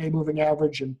 21-day moving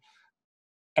average. And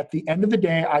at the end of the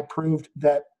day, I proved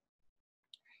that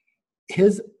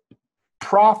his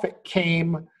profit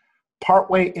came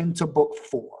partway into book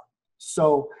 4.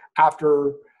 So after,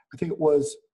 I think it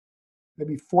was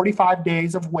maybe 45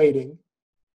 days of waiting,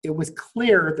 it was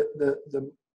clear that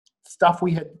the stuff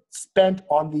we had spent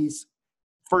on these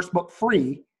first book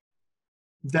free,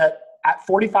 that at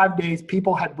 45 days,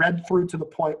 people had read through to the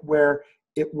point where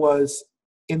it was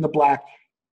in the black,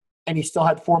 and he still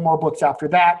had 4 more books after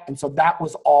that. And so that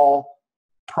was all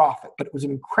profit, but it was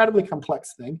an incredibly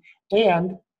complex thing.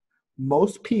 And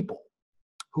most people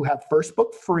who have first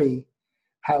book free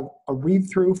have a read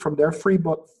through from their free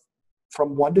book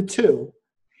from 1 to 2.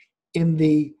 In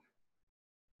the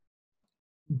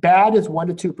bad is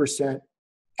 1 to 2%.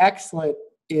 Excellent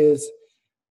is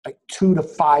like 2 to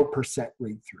 5%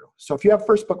 read through. So if you have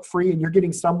first book free and you're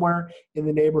getting somewhere in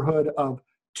the neighborhood of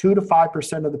 2 to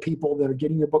 5% of the people that are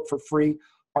getting your book for free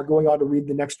are going on to read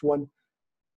the next one,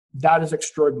 that is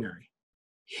extraordinary.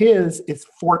 His is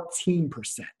 14%,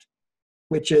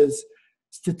 which is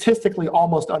statistically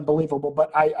almost unbelievable.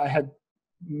 But I had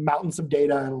mountains of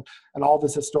data and all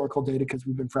this historical data because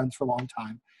we've been friends for a long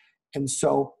time. And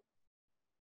so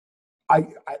I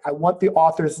want the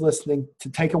authors listening to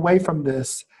take away from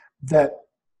this that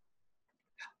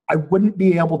I wouldn't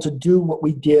be able to do what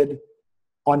we did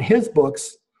on his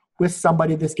books with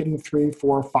somebody that's getting 3,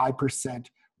 4, 5%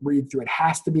 read through. It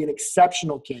has to be an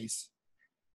exceptional case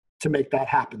to make that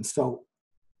happen. So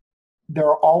there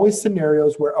are always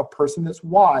scenarios where a person that's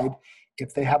wide,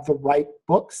 if they have the right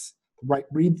books, the right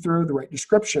read through, the right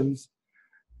descriptions,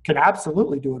 can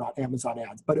absolutely do it on Amazon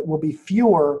ads, but it will be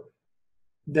fewer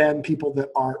than people that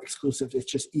are exclusive. It's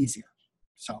just easier.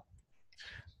 So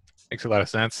makes a lot of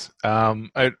sense.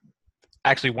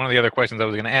 Actually, one of the other questions I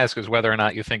was going to ask is whether or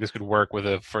not you think this could work with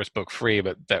a first book free,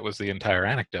 but that was the entire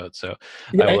anecdote. So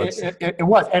yeah, it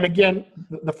was. And again,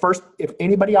 the first, if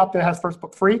anybody out there has first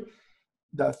book free,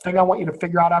 the thing I want you to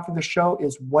figure out after the show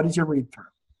is what is your read through?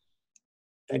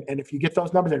 And if you get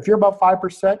those numbers, and if you're above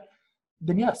 5%,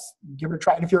 then yes, give it a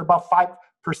try. And if you're above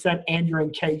 5% and you're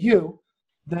in KU,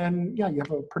 then yeah, you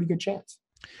have a pretty good chance.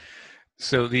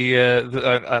 So the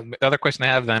other question I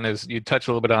have then is, you touched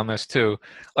a little bit on this too.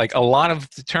 Like, a lot of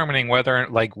determining whether,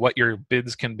 like, what your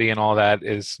bids can be and all that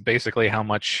is basically how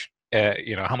much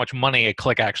how much money a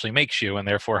click actually makes you, and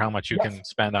therefore how much you can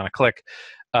spend on a click.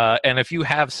 And if you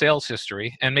have sales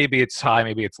history, and maybe it's high,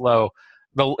 maybe it's low,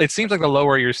 it seems like the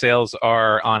lower your sales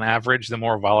are on average, the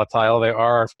more volatile they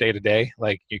are day to day.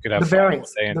 Like, you could have the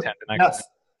variance day and 10 the next.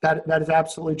 Yes, that is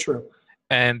absolutely true.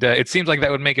 And it seems like that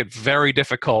would make it very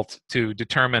difficult to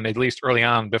determine, at least early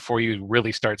on, before you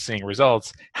really start seeing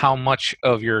results, how much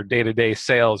of your day-to-day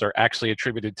sales are actually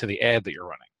attributed to the ad that you're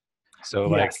running.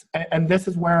 So, yes, and this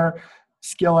is where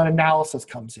skill and analysis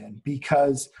comes in,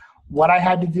 because what I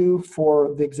had to do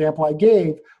for the example I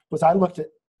gave was I looked at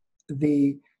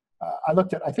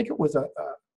I think it was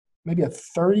maybe a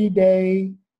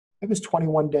 30-day, it was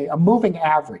 21-day, a moving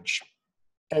average.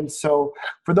 And so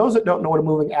for those that don't know what a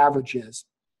moving average is,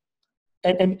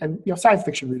 and science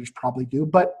fiction readers probably do,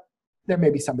 but there may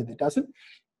be somebody that doesn't.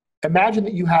 Imagine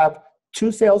that you have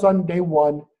 2 sales on day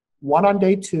 1, 1 on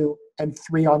day 2, and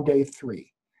 3 on day 3.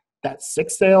 That's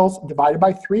 6 sales divided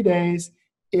by 3 days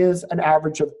is an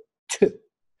average of 2.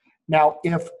 Now,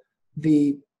 if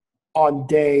on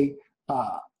day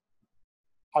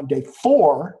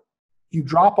 4, you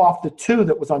drop off the 2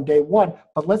 that was on day 1,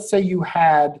 but let's say you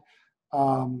had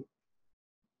 5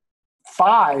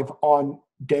 on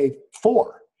day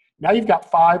 4. Now you've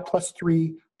got 5 plus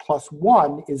 3 plus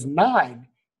 1 is 9,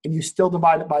 and you still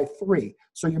divide it by 3.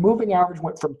 So your moving average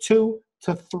went from 2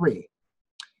 to 3.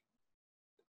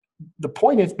 The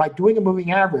point is, by doing a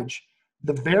moving average,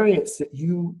 the variance that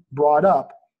you brought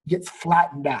up gets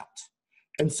flattened out.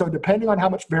 And so depending on how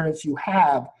much variance you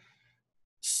have,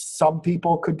 some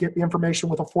people could get the information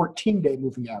with a 14-day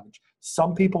moving average.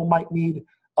 Some people might need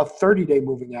a 30-day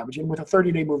moving average. And with a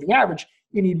 30-day moving average,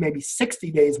 you need maybe 60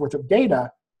 days worth of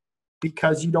data,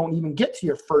 because you don't even get to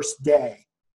your first day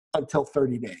until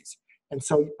 30 days. And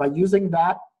so by using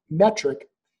that metric,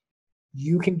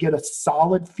 you can get a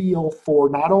solid feel for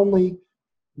not only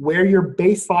where your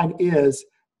baseline is,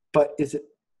 but is it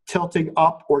tilting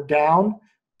up or down?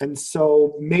 And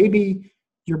so maybe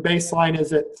your baseline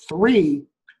is at 3,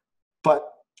 but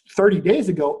 30 days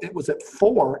ago it was at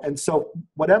 4. And so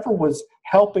whatever was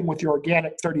helping with your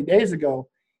organic 30 days ago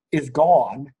is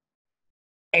gone,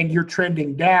 and you're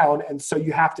trending down. And so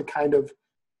you have to kind of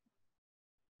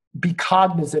be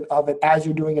cognizant of it as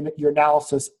you're doing your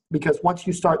analysis, because once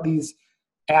you start these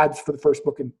ads for the first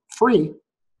book and free,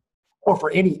 or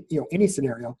for any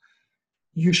scenario,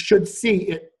 you should see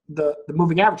it, the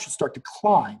moving average should start to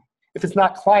climb. If it's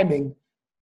not climbing,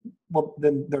 well,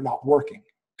 then they're not working.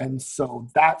 And so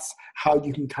that's how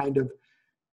you can kind of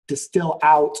distill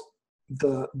out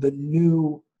the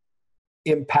new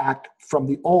impact from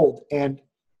the old. And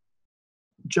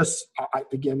just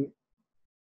again,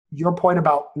 your point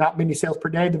about not many sales per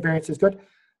day, the variance is good.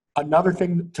 Another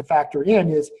thing to factor in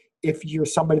is if you're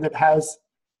somebody that has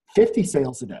 50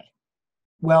 sales a day,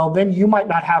 well, then you might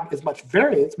not have as much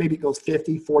variance. Maybe it goes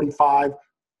 50, 45,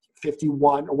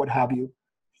 51, or what have you.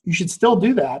 You should still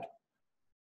do that.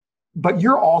 But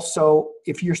you're also,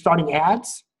 if you're starting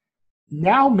ads,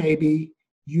 now maybe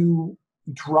you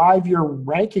drive your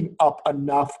ranking up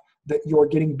enough that you're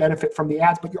getting benefit from the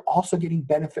ads, but you're also getting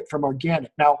benefit from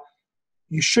organic. Now,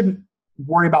 you shouldn't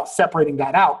worry about separating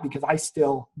that out, because I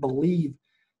still believe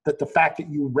that the fact that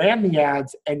you ran the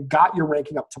ads and got your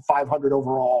ranking up to 500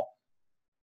 overall,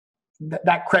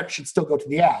 that credit should still go to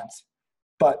the ads.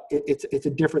 But it's a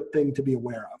different thing to be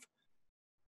aware of.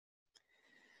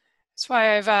 That's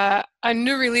why I've on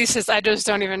new releases, I just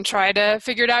don't even try to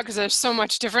figure it out, because there's so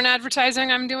much different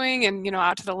advertising I'm doing, and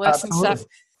out to the list and stuff.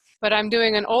 But I'm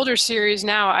doing an older series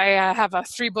now. I have a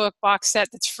 3-book box set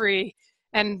that's free,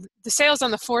 and the sales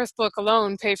on the 4th book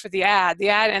alone pay for the ad. The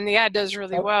ad does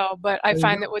really well. But I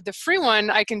find that with the free one,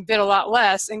 I can bid a lot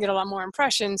less and get a lot more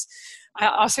impressions.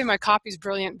 I'll say my copy's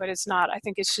brilliant, but it's not. I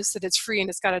think it's just that it's free and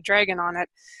it's got a dragon on it.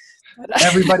 But,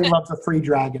 everybody loves a free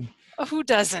dragon. Who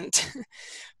doesn't?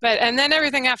 And then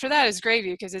everything after that is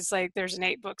gravy, because it's like there's an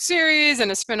 8-book series and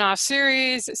a spin-off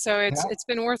series. So it's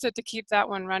been worth it to keep that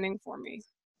one running for me.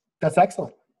 That's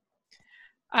excellent.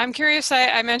 I'm curious,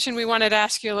 I mentioned we wanted to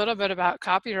ask you a little bit about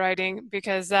copywriting,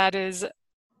 because that is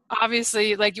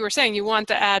obviously, like you were saying, you want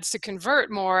the ads to convert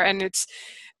more, and it's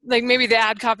like maybe the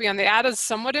ad copy on the ad is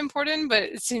somewhat important, but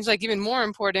it seems like even more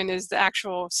important is the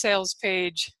actual sales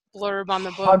page blurb on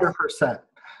the book. 100%.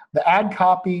 The ad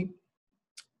copy,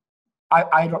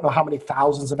 I don't know how many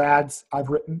thousands of ads I've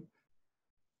written.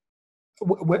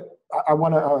 I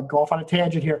want to go off on a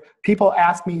tangent here. People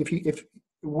ask me if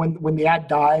when the ad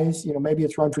dies, maybe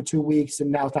it's run for 2 weeks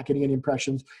and now it's not getting any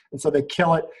impressions, and so they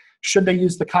kill it. Should they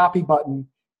use the copy button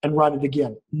and run it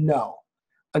again? No.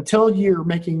 Until you're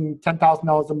making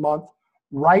 $10,000 a month,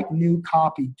 write new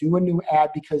copy, do a new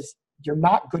ad, because you're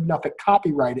not good enough at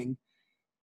copywriting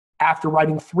after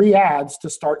writing 3 ads to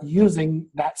start using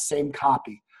that same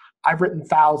copy. I've written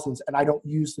thousands and I don't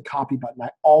use the copy button. I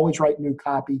always write new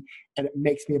copy, and it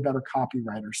makes me a better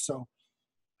copywriter. So,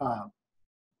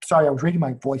 sorry, I was reading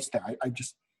my voice there.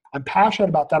 I'm passionate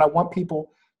about that. I want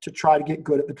people to try to get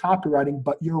good at the copywriting,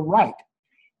 but you're right.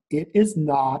 It is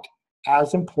not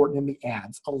as important in the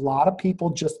ads. A lot of people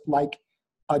just like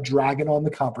a dragon on the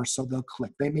cover, so they'll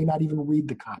click. They may not even read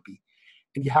the copy.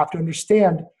 And you have to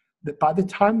understand that by the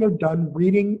time they're done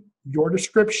reading your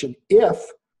description, if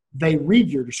they read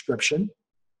your description,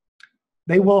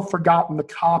 they will have forgotten the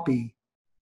copy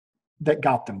that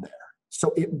got them there.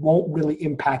 So it won't really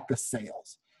impact the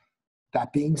sales.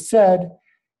 That being said,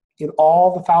 in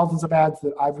all the thousands of ads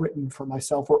that I've written for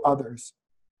myself or others,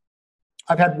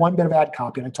 I've had one bit of ad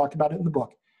copy, and I talked about it in the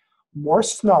book. More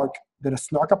snark than a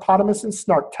snarkopotamus in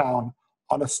Snarktown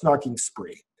on a snarking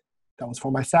spree. That was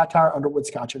for my satire, Underwood,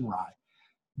 Scotch, and Rye.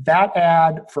 That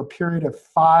ad, for a period of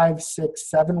 5, 6,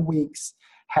 7 weeks,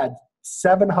 had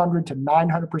 700 to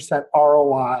 900%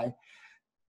 ROI.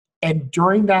 And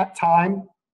during that time,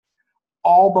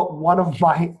 all but one of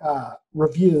my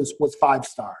reviews was 5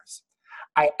 stars.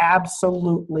 I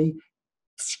absolutely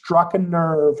struck a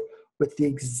nerve with the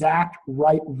exact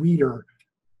right reader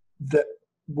that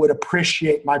would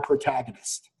appreciate my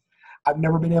protagonist. I've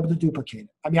never been able to duplicate it.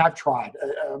 I mean, I've tried.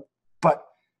 But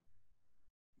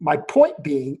my point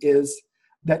being is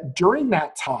that during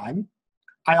that time,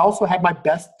 I also had my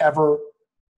best ever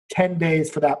 10 days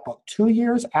for that book. 2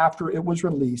 years after it was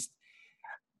released,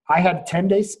 I had a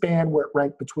 10-day span where it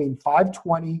ranked between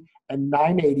 520 and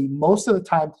 980, most of the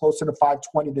time closer to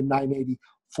 520 than 980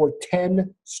 for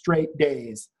 10 straight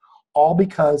days, all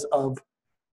because of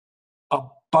a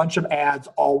bunch of ads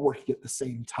all working at the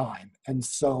same time. And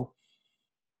so,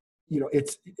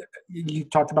 you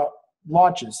talked about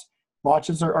launches.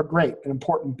 Launches are great and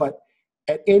important, but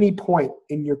at any point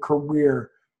in your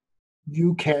career,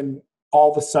 you can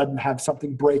all of a sudden have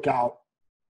something break out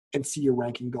and see your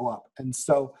ranking go up. And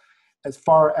so as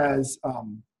far as,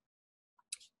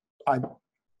 I've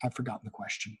forgotten the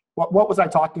question. What was I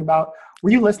talking about?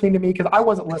 Were you listening to me? Because I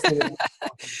wasn't listening.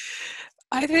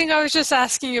 I think I was just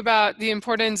asking about the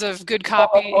importance of good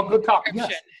copy. Good copy,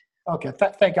 yes. Okay,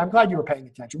 thank you. I'm glad you were paying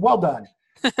attention. Well done.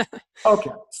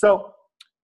 Okay, so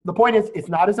the point is, it's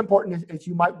not as important as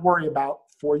you might worry about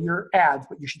for your ads,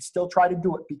 but you should still try to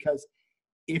do it, because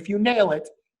if you nail it,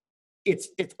 it's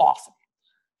awesome.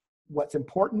 What's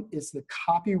important is the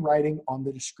copywriting on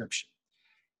the description.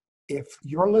 If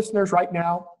your listeners right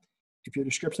now, if your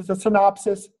description is a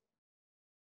synopsis,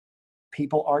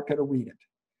 people aren't going to read it.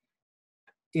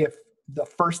 If the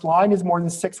first line is more than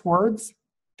 6 words,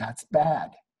 that's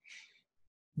bad.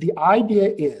 The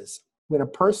idea is when a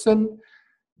person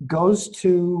goes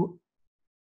to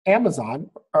Amazon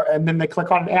and then they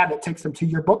click on an ad that takes them to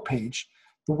your book page,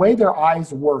 the way their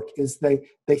eyes work is they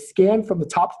scan from the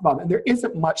top to the bottom, and there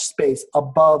isn't much space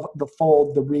above the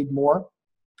fold, the read more.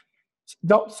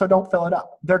 So don't fill it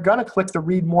up. They're going to click the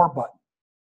read more button.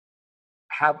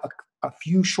 Have a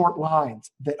few short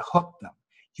lines that hook them.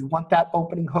 You want that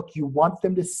opening hook. You want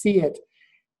them to see it.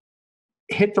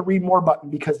 Hit the read more button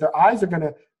because their eyes are going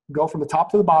to go from the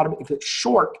top to the bottom. If it's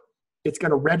short, it's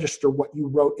going to register what you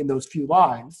wrote in those few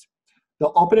lines.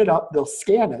 They'll open it up. They'll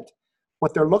scan it.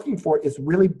 What they're looking for is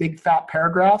really big, fat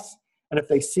paragraphs. And if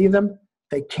they see them,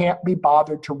 they can't be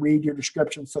bothered to read your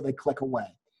description, so they click away.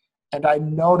 And I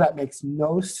know that makes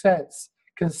no sense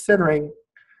considering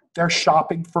they're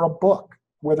shopping for a book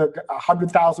where they're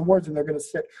 100,000 words and they're going to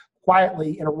sit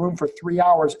quietly in a room for 3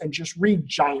 hours and just read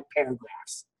giant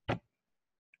paragraphs.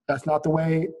 That's not the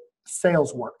way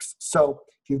sales works. So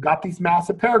if you've got these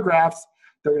massive paragraphs,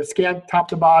 they're going to scan top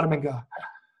to bottom and go,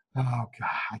 oh, God,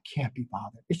 I can't be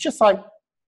bothered. It's just like,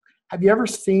 have you ever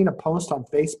seen a post on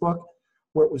Facebook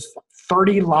where it was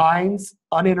 30 lines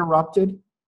uninterrupted?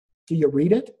 Do you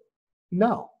read it?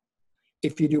 No.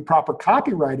 If you do proper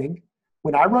copywriting,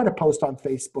 when I run a post on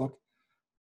Facebook,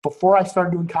 before I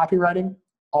started doing copywriting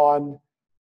on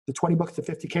the 20 books to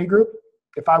 50K group,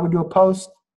 if I would do a post,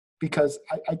 because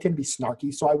I tend to be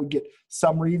snarky, so I would get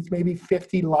some reads, maybe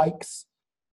 50 likes.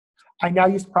 I now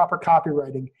use proper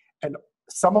copywriting, and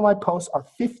some of my posts are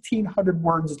 1,500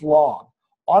 words long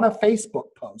on a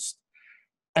Facebook post,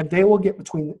 and they will get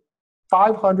between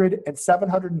 500 and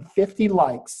 750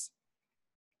 likes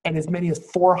and as many as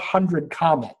 400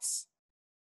 comments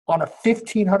on a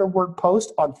 1,500 word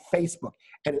post on Facebook.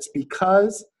 And it's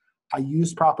because I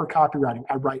use proper copywriting.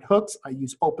 I write hooks, I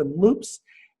use open loops,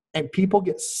 and people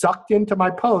get sucked into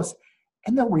my posts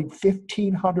and they'll read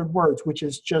 1,500 words, which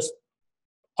is just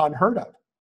unheard of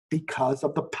because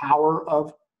of the power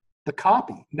of the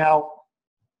copy. Now,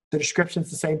 the description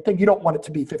is the same thing. You don't want it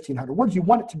to be 1,500 words. You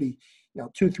want it to be,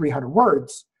 200-300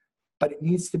 words, but it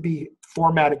needs to be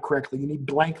formatted correctly. You need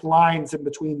blank lines in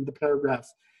between the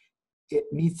paragraphs. It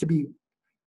needs to be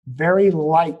very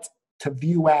light to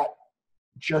view at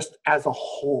just as a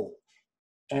whole.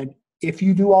 And if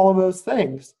you do all of those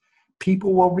things,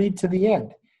 people will read to the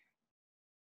end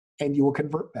and you will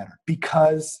convert better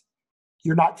because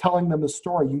you're not telling them the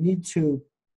story. You need to,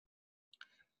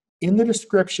 in the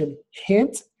description,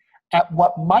 hint at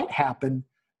what might happen.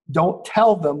 Don't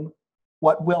tell them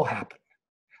what will happen.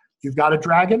 You've got a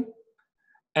dragon,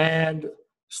 and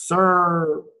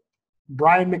Sir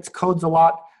Brian Meeks codes a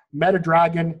lot, met a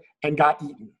dragon, and got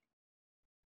eaten.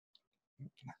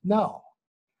 No.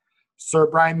 Sir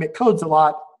Brian Meeks codes a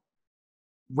lot,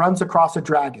 runs across a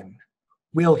dragon.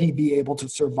 Will he be able to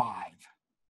survive?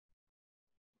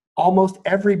 Almost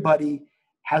everybody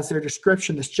has their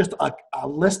description that's just a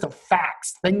list of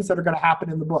facts, things that are going to happen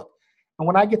in the book. And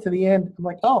when I get to the end, I'm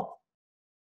like, oh,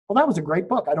 well, that was a great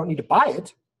book. I don't need to buy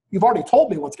it. You've already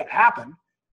told me what's going to happen.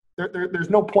 There's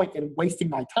no point in wasting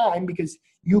my time because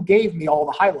you gave me all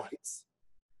the highlights.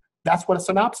 That's what a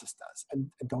synopsis does, and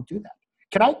don't do that.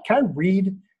 Can I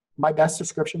read my best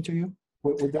description to you?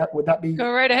 Would that be?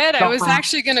 Go right ahead. I was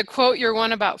actually going to quote your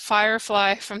one about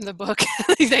Firefly from the book.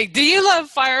 He's like, "Do you love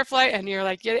Firefly?" And you're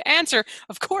like, "Yeah." The answer,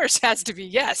 of course, has to be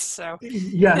yes. So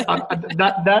yeah,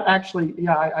 that actually,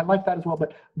 yeah, I like that as well.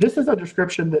 But this is a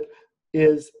description that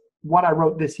is what I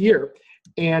wrote this year,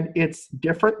 and it's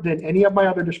different than any of my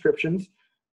other descriptions,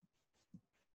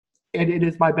 and it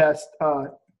is my best.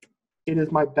 It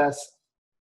is my best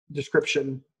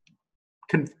description.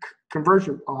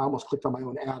 Conversion. Oh, I almost clicked on my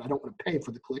own ad. I don't want to pay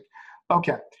for the click.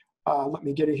 Okay, let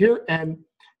me get it here. And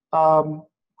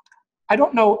I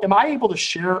don't know, am I able to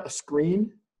share a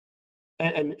screen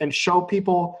and show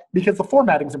people, because the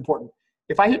formatting is important.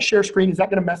 If I hit share screen, is that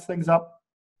going to mess things up?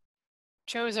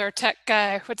 Joe's our tech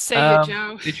guy. What say you,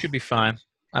 Joe? It should be fine.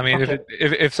 I mean, Okay.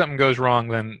 if something goes wrong,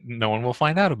 then no one will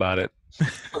find out about it.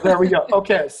 There we go.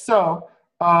 Okay, so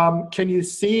can you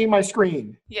see my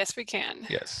screen? Yes, we can.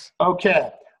 Yes.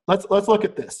 Okay, let's look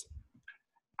at this.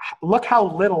 Look how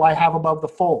little I have above the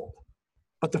fold.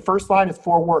 But the first line is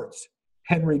 4 words.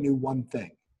 Henry knew one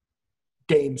thing.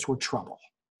 Dames were trouble.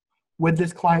 Would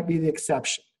this client be the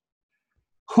exception?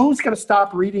 Who's going to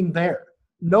stop reading there?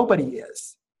 Nobody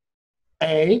is.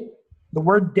 The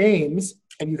word dames,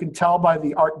 and you can tell by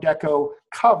the Art Deco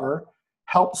cover,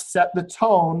 helps set the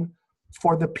tone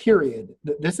for the period.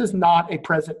 This is not a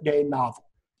present-day novel.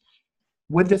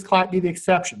 Would this client be the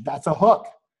exception? That's a hook.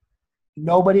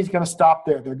 Nobody's going to stop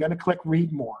there. They're going to click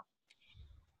read more.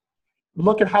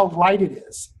 Look at how light it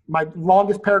is. My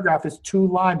longest paragraph is 2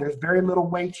 lines. There's very little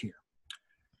weight here.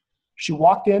 She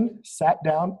walked in, sat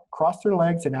down, crossed her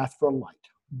legs, and asked for a light.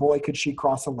 Boy, could she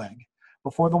cross a leg.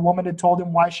 Before the woman had told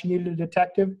him why she needed a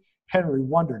detective, Henry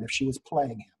wondered if she was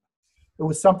playing him. It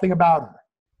was something about her.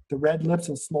 The red lips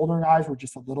and smoldering eyes were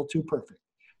just a little too perfect.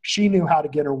 She knew how to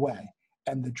get her way.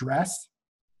 And the dress?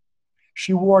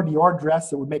 She wore a Dior dress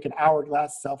that would make an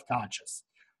hourglass self-conscious.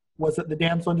 Was it the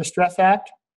Damsel in Distress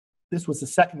Act? This was the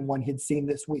second one he'd seen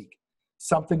this week.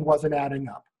 Something wasn't adding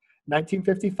up.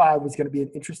 1955 was going to be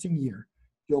an interesting year.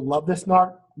 You'll love this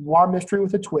noir mystery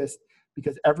with a twist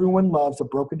because everyone loves a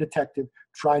broken detective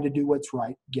trying to do what's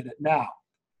right. Get it now.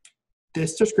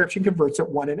 This description converts at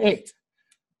 1 in 8.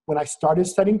 When I started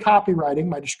studying copywriting,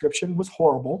 my description was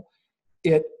horrible.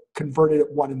 It converted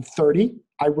at 1 in 30.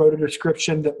 I wrote a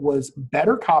description that was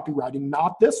better copywriting,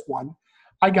 not this one.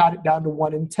 I got it down to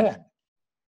 1 in 10.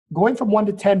 Going from 1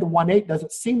 to 10 to 1 8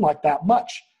 doesn't seem like that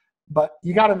much, but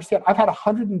you got to understand, I've had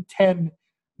 110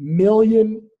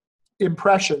 million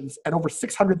impressions and over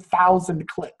 600,000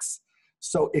 clicks.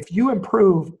 So if you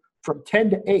improve from 10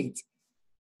 to 8,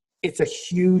 it's a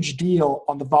huge deal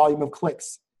on the volume of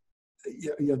clicks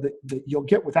that you'll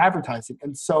get with advertising.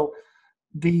 And so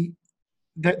there's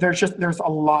a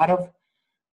lot of,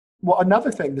 well,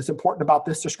 another thing that's important about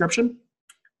this description,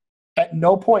 at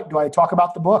no point do I talk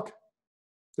about the book.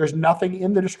 There's nothing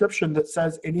in the description that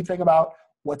says anything about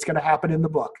what's going to happen in the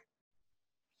book.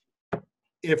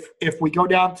 If we go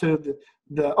down to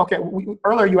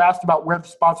earlier you asked about where the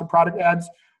sponsored product ads.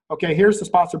 Okay, here's the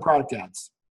sponsored product ads.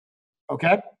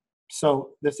 Okay,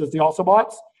 so this is the Also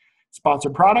Bots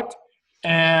sponsored product,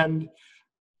 and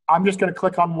I'm just going to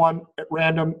click on one at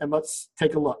random and let's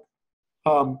take a look.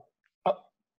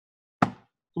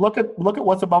 Look at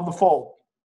what's above the fold.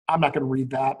 I'm not going to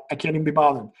read that. I can't even be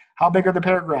bothered. How big are the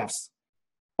paragraphs?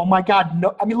 Oh my God,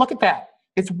 no! I mean, look at that.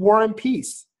 It's War and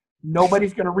Peace.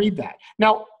 Nobody's going to read that.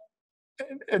 Now,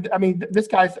 I mean, this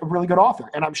guy's a really good author,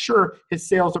 and I'm sure his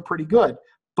sales are pretty good,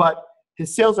 but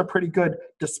his sales are pretty good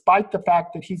despite the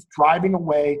fact that he's driving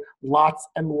away lots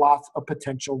and lots of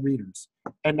potential readers.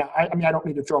 And now, I mean, I don't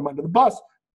need to throw him under the bus,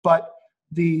 but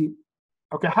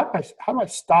how do I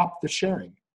stop the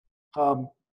sharing? Can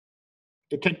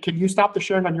you stop the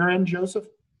sharing on your end, Joseph?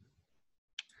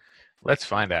 Let's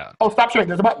find out. Oh, stop sharing.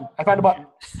 There's a button. I found a button.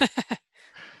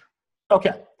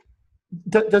 Okay.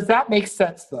 Does that make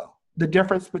sense, though? The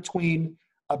difference between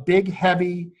a big,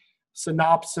 heavy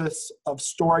synopsis of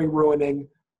story ruining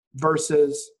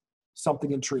versus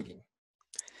something intriguing.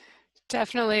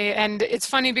 Definitely. And it's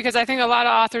funny because I think a lot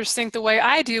of authors think the way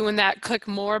I do when that click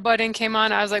more button came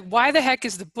on. I was like, why the heck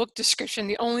is the book description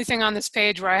the only thing on this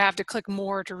page where I have to click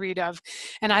more to read of?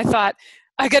 And I thought,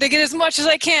 I got to get as much as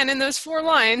I can in those 4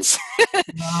 lines.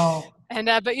 No. And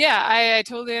but yeah, I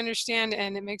totally understand,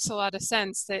 and it makes a lot of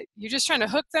sense that you're just trying to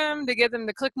hook them to get them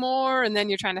to click more, and then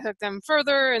you're trying to hook them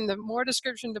further, and the more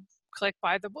description to click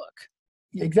buy the book.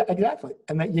 Exactly,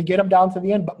 and then you get them down to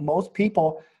the end. But most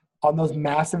people on those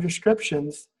massive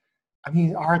descriptions, I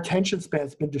mean, our attention span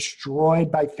has been destroyed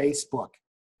by Facebook.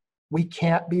 We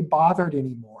can't be bothered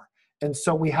anymore, and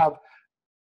so we have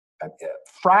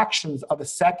fractions of a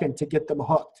second to get them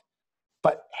hooked.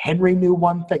 But Henry knew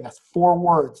one thing. That's 4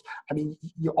 words. I mean,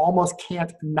 you almost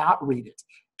can't not read it.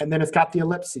 And then it's got the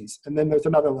ellipses. And then there's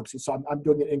another ellipsis. So I'm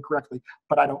doing it incorrectly,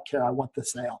 but I don't care. I want the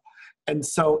sale. And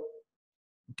so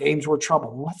Dames Were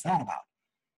Trouble. What's that about?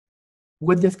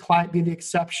 Would this client be the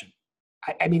exception?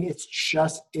 I mean, it's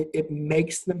just, it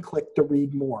makes them click to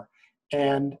read more.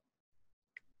 And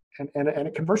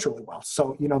it converts really well.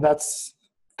 So,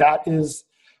 that is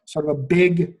sort of a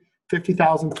big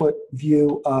 50,000 foot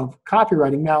view of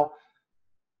copywriting. Now,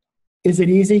 is it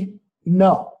easy?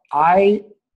 No. I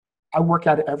work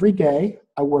at it every day.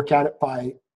 I work at it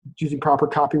by using proper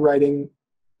copywriting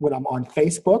when I'm on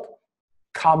Facebook,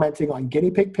 commenting on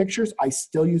guinea pig pictures. I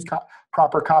still use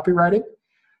proper copywriting.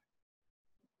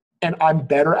 And I'm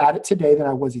better at it today than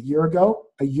I was a year ago.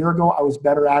 A year ago, I was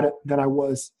better at it than I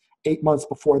was 8 months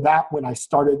before that when I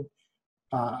started,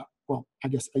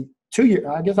 2 years.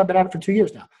 I guess I've been at it for 2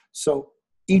 years now. So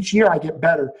each year I get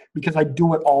better because I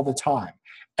do it all the time.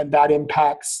 And that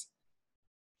impacts,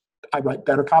 I write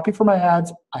better copy for my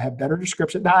ads. I have better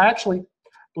description. Now, actually,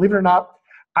 believe it or not,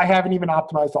 I haven't even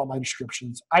optimized all my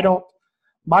descriptions. I don't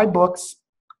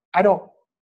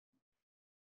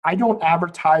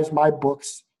advertise my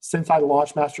books since I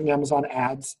launched Mastering Amazon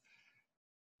Ads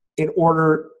in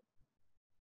order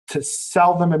to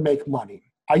sell them and make money.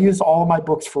 I use all of my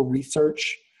books for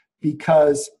research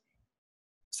because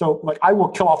I will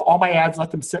kill off all my ads, let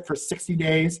them sit for 60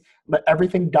 days, let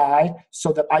everything die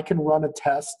so that I can run a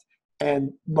test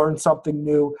and learn something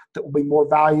new that will be more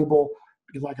valuable.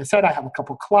 Because like I said, I have a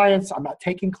couple clients. I'm not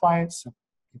taking clients, so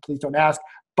please don't ask.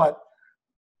 But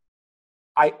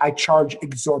I charge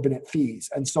exorbitant fees.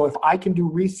 And so if I can do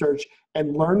research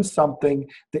and learn something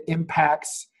that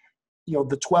impacts, the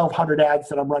 1,200 ads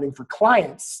that I'm running for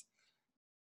clients,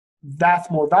 that's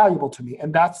more valuable to me.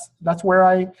 And that's where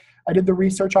I did the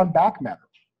research on back matter.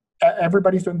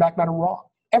 Everybody's doing back matter wrong.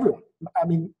 Everyone. I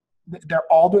mean, they're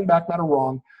all doing back matter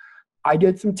wrong. I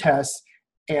did some tests,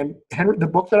 and the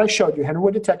book that I showed you, Henry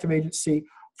Wood Detective Agency,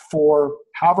 for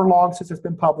however long since it's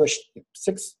been published,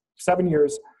 6, 7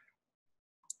 years,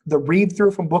 the read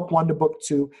through from book 1 to book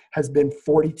 2 has been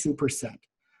 42%,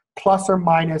 plus or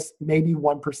minus maybe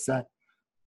 1%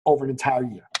 over an entire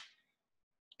year.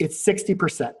 It's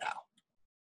 60% now.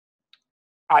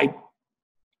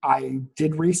 I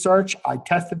did research. I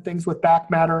tested things with back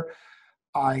matter.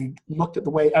 I looked at the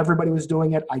way everybody was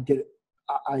doing it. I did it.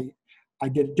 I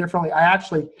did it differently. I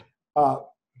actually,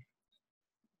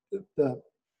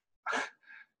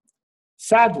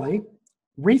 sadly,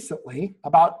 recently,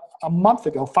 about a month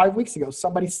ago, 5 weeks ago,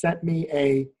 somebody sent me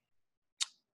a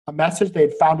message. They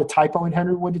had found a typo in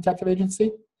Henry Wood Detective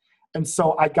Agency. And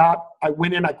so I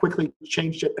went in, I quickly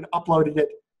changed it and uploaded it.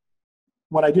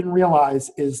 What I didn't realize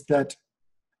is that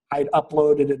I had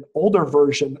uploaded an older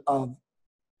version of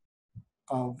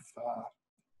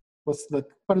what is the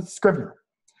Scrivener.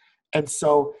 And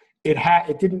so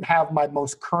it didn't have my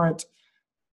most current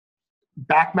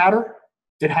back matter.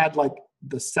 It had like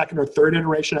the second or third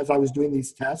iteration as I was doing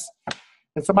these tests.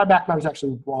 And so my back matter is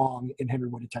actually wrong in Henry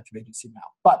Wood Detective Agency now.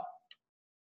 But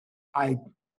I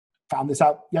found this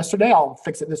out yesterday. I'll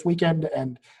fix it this weekend.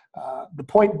 And the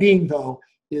point being, though,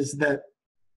 is that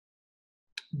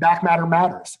back matter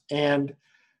matters. And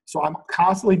so I'm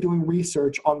constantly doing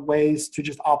research on ways to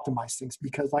just optimize things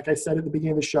because, like I said at the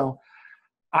beginning of the show,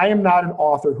 I am not an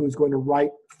author who's going to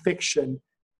write fiction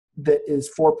that is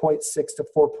 4.6 to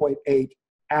 4.8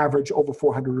 average over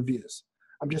 400 reviews.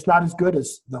 I'm just not as good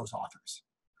as those authors.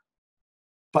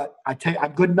 But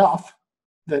I'm good enough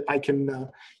that I can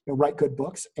write good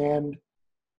books. And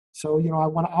so, I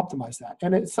want to optimize that.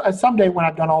 And someday when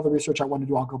I've done all the research I want to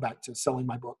do, I'll go back to selling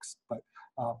my books. But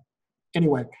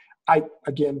anyway, I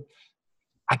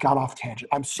got off tangent.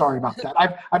 I'm sorry about that.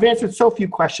 I've answered so few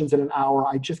questions in an hour.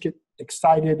 I just get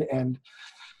excited and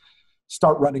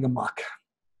start running amok.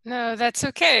 No, that's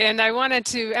okay. And I wanted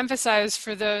to emphasize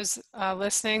for those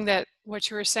listening that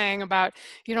what you were saying about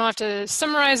you don't have to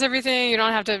summarize everything. You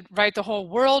don't have to write the whole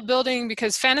world building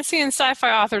because fantasy and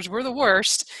sci-fi authors were the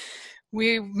worst.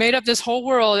 We made up this whole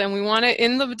world and we want it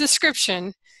in the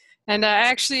description. And I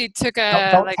actually took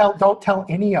don't tell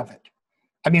any of it.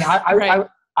 I mean, I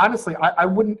honestly, I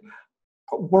wouldn't.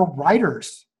 We're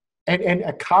writers, and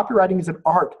copywriting is an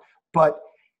art. But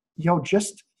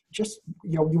just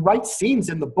you write scenes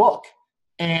in the book,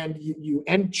 and you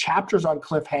end chapters on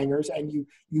cliffhangers, and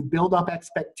you build up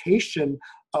expectation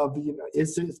of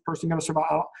is this person going to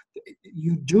survive?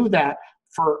 You do that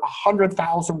for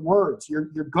 100,000 words. You're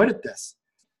good at this,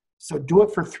 so do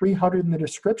it for 300 in the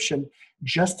description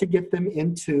just to get them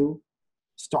into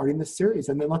starting the series,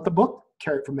 and then let the book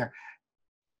carry it from there.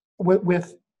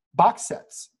 With box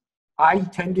sets, I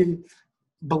tend to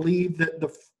believe that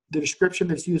the description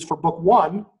that's used for book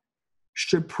 1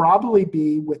 should probably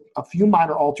be, with a few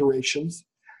minor alterations,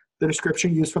 the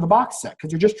description used for the box set,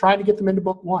 because you're just trying to get them into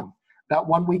book 1. That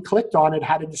one we clicked on, it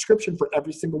had a description for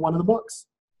every single one of the books.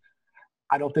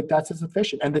 I don't think that's as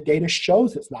efficient, and the data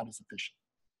shows it's not as efficient.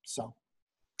 So,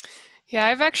 yeah,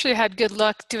 I've actually had good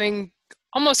luck doing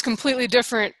almost completely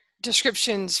different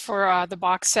descriptions for the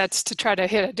box sets to try to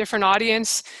hit a different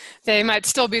audience. They might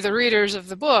still be the readers of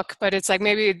the book, but it's like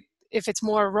maybe if it's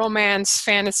more romance,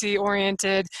 fantasy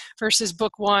oriented versus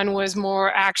book 1 was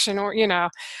more action, or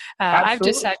I've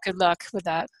just had good luck with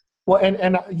that. Well,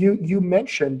 and you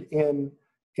mentioned in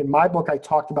my book, I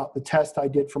talked about the test I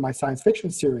did for my science fiction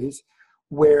series,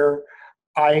 where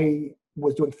I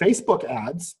was doing Facebook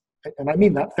ads, and I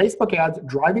mean that, Facebook ads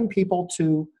driving people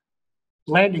to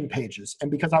landing pages.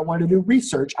 And because I wanted to do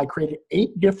research, I created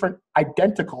 8 different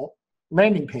identical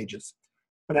landing pages.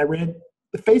 When I ran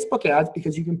the Facebook ads,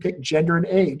 because you can pick gender and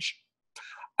age,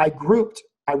 I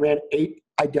ran 8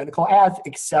 identical ads,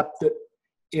 except that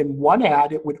in one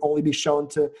ad, it would only be shown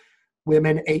to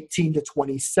women 18 to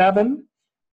 27,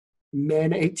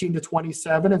 men 18 to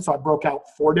 27. And so I broke out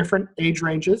 4 different age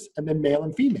ranges, and then male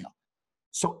and female.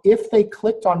 So if they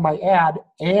clicked on my ad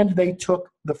and they took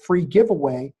the free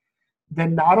giveaway,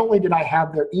 then not only did I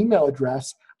have their email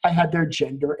address, I had their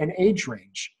gender and age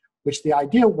range, which the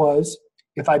idea was,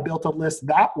 if I built a list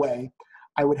that way,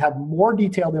 I would have more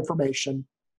detailed information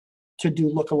to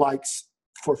do lookalikes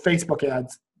for Facebook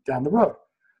ads down the road.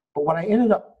 But what I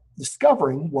ended up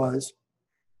discovering was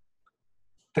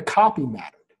the copy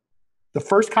mattered. The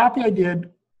first copy I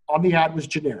did on the ad was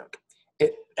generic.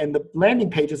 And the landing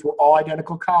pages were all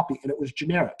identical copy, and it was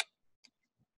generic.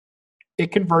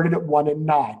 It converted at 1 in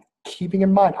 9. Keeping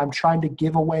in mind, I'm trying to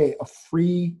give away a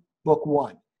free book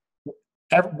 1.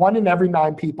 1 in every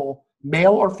 9 people,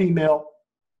 male or female,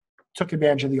 took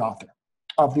advantage of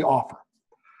the offer.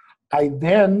 I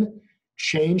then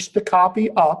changed the copy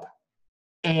up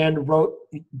and wrote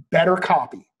better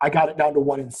copy. I got it down to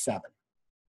 1 in 7.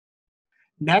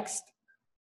 Next,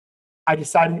 I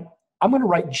decided I'm going to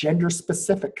write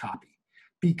gender-specific copy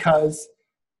because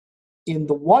in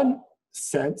the one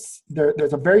sense,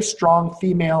 there's a very strong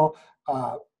female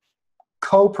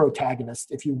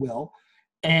co-protagonist, if you will,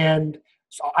 and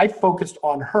so I focused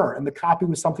on her, and the copy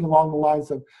was something along the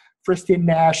lines of, Fristian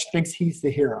Nash thinks he's the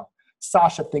hero.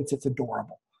 Sasha thinks it's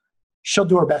adorable. She'll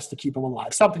do her best to keep him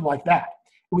alive, something like that.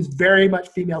 It was very much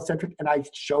female-centric, and I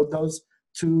showed those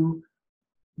to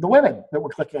the women that were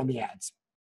clicking on the ads.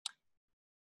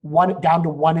 Down to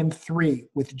 1 in 3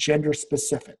 with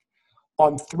gender-specific.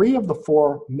 On 3 of the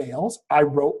 4 males, I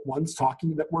wrote ones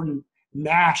talking that were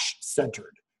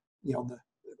Nash-centered, the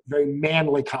very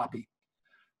manly copy.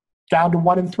 Down to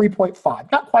 1 in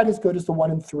 3.5. Not quite as good as the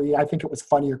 1 in 3. I think it was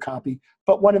funnier copy,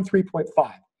 but 1 in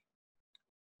 3.5.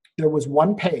 There was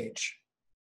one page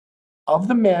of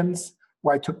the men's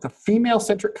where I took the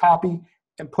female-centric copy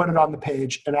and put it on the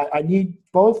page. And I need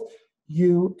both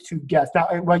you to guess. Now,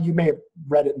 well, you may have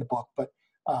read it in the book, but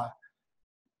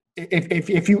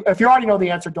if you already know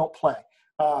the answer, don't play.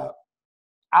 Out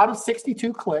of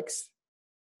 62 clicks,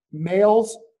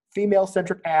 males,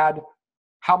 female-centric ad,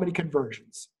 how many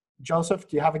conversions? Joseph,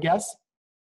 do you have a guess?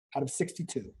 Out of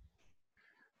 62.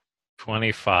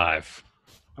 25.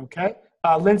 Okay.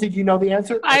 Lindsay, do you know the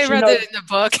answer? I read it in the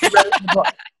book.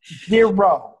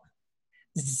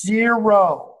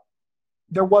 Zero.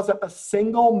 There wasn't a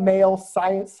single male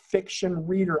science fiction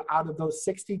reader out of those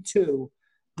 62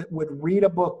 that would read a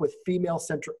book with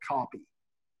female-centric copy.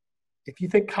 If you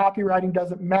think copywriting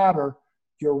doesn't matter,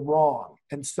 you're wrong.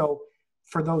 And so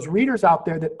for those readers out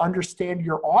there that understand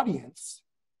your audience,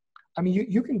 I mean,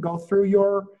 you can go through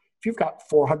if you've got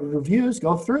 400 reviews,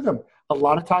 go through them. A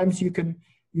lot of times you can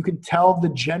tell the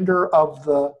gender of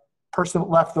the person that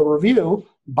left the review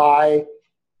by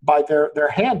their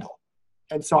handle.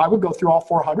 And so I would go through all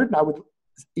 400 and I would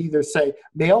either say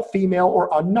male, female, or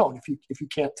unknown if you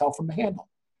can't tell from the handle,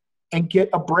 and get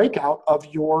a breakout of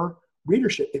your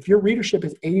readership. If your readership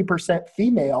is 80%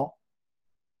 female,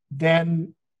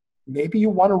 then maybe you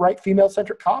want to write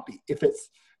female-centric copy. If it's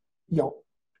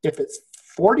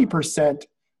 40%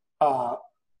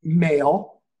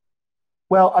 male,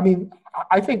 well, I mean,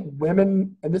 I think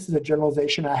women, and this is a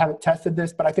generalization, I haven't tested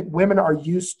this, but I think women are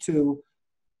used to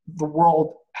the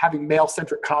world having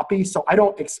male-centric copy. So I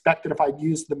don't expect that if I'd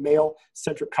used the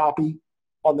male-centric copy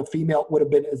on the female, it would have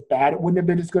been as bad. It wouldn't have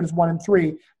been as good as 1 in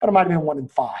 3, but it might have been 1 in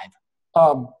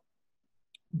 5.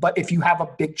 But if you have a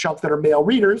big chunk that are male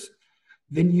readers,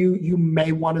 then you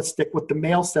may want to stick with the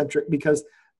male-centric because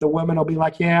the women will be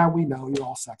like, yeah, we know you're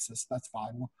all sexist. That's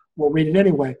fine. We'll read it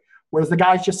anyway. Whereas the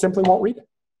guys just simply won't read it.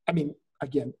 I mean,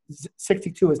 again,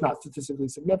 62 is not statistically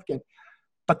significant,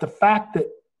 but the fact that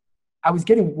I was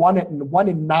getting 1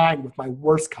 in 9 with my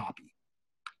worst copy,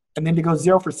 and then to go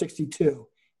 0 for 62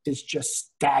 is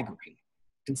just staggering.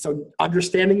 And so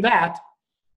understanding that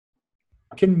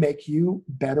can make you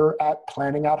better at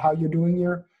planning out how you're doing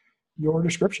your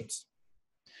descriptions.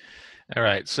 All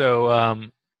right. So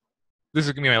this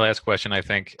is going to be my last question, I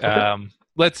think. Okay.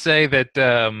 Let's say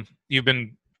that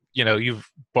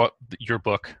you've bought your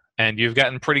book and you've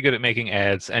gotten pretty good at making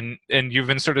ads, and you've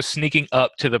been sort of sneaking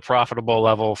up to the profitable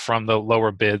level from the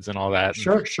lower bids and all that.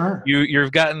 Sure.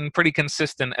 You've gotten pretty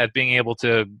consistent at being able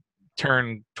to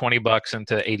turn $20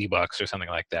 into $80 or something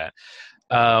like that.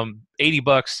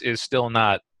 $80 is still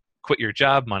not quit your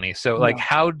job money. So like,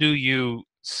 how do you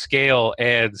scale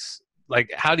ads? Like,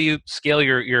 how do you scale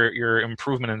your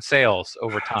improvement in sales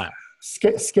over time?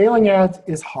 Scaling ads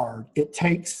is hard. It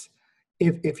takes,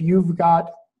 if you've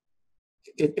got,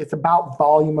 it's about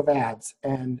volume of ads.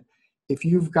 And if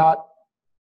you've got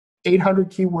 800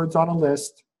 keywords on a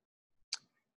list,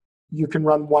 you can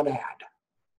run one ad.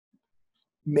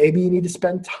 Maybe you need to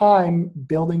spend time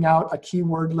building out a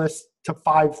keyword list to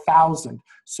 5,000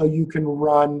 so you can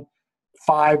run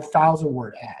 5,000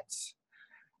 word ads.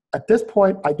 At this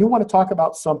point, I do want to talk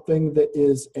about something that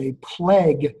is a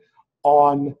plague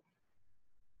on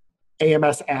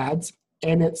AMS ads,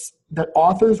 and it's that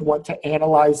authors want to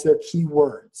analyze their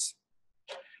keywords.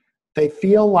 They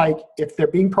feel like if they're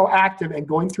being proactive and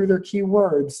going through their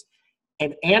keywords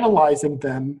and analyzing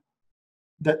them,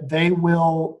 that they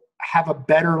will have a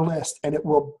better list and it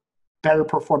will better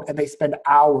perform. And they spend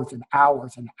hours and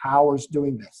hours and hours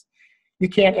doing this. You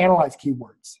can't analyze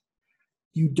keywords.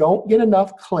 You don't get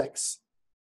enough clicks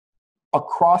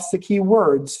across the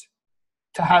keywords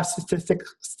to have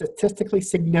statistically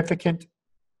significant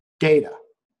data.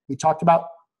 We talked about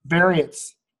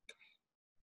variance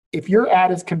if your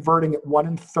ad is converting at 1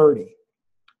 in 30,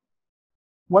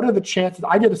 what are the chances?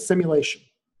 I did a simulation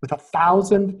with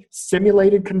 1,000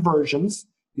 simulated conversions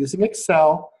using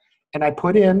Excel, and I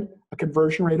put in a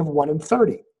conversion rate of 1 in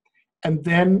 30. And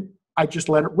then I just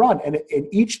let it run. And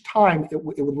each time it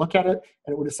would look at it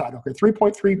and it would decide, okay,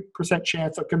 3.3%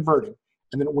 chance of converting.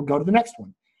 And then it would go to the next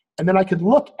one. And then I could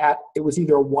look at, it was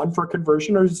either a 1 for a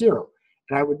conversion or 0.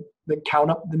 And I would then count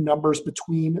up the numbers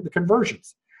between the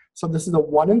conversions. So this is a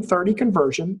 1 in 30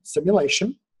 conversion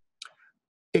simulation.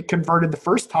 It converted the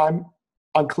first time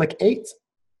on click 8.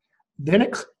 Then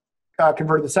it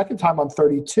converted the second time on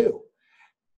 32.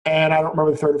 And I don't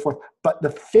remember the third or fourth. But the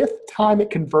 5th time it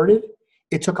converted,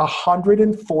 it took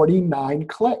 149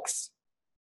 clicks.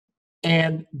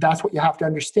 And that's what you have to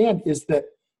understand, is that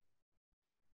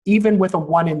even with a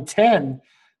 1 in 10,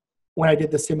 when I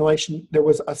did the simulation, there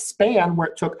was a span where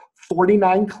it took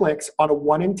 49 clicks on a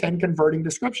 1 in 10 converting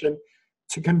description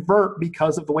to convert,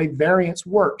 because of the way variance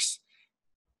works.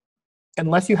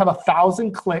 Unless you have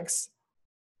 1,000 clicks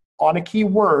on a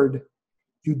keyword,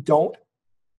 you don't,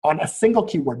 on a single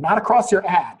keyword, not across your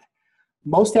ad.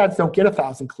 Most ads don't get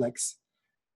 1,000 clicks.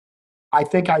 I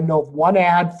think I know of one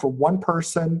ad for one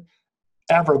person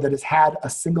ever that has had a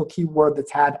single keyword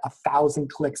that's had 1,000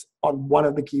 clicks on one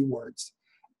of the keywords.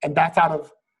 And that's out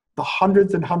of the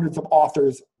hundreds and hundreds of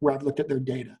authors where I've looked at their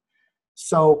data.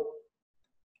 So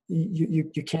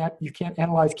you can't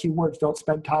analyze keywords. Don't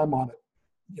spend time on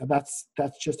it. That's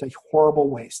just a horrible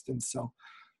waste. And so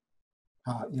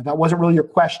that wasn't really your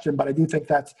question, but I do think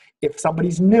that's, if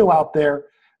somebody's new out there,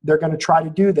 they're going to try to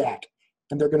do that.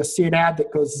 And they're going to see an ad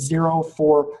that goes 0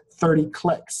 for 30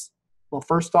 clicks. Well,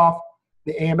 first off,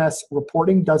 the AMS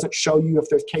reporting doesn't show you if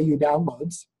there's KU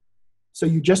downloads. So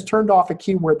you just turned off a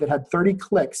keyword that had 30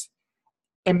 clicks,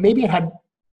 and maybe it had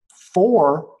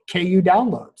 4 KU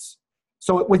downloads.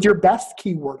 So it was your best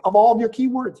keyword of all of your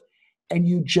keywords, and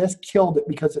you just killed it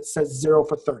because it says 0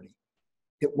 for 30.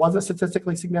 It wasn't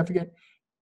statistically significant,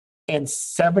 and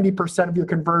 70% of your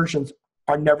conversions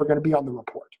are never going to be on the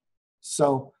report.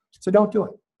 So don't do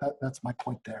it. That's my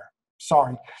point there.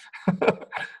 Sorry.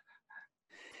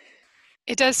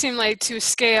 It does seem like, to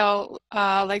scale,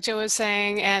 like Joe was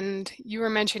saying, and you were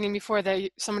mentioning before that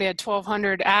somebody had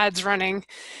 1,200 ads running,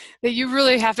 that you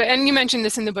really have to, and you mentioned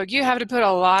this in the book, you have to put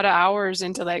a lot of hours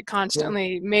into like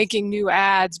constantly making new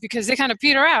ads, because they kind of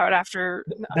peter out after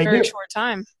a very short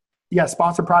time. Yeah,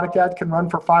 sponsored product ads can run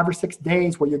for 5 or 6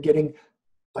 days, where you're getting,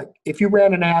 like, if you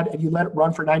ran an ad and you let it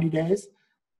run for 90 days,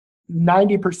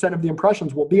 90% of the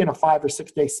impressions will be in a 5 or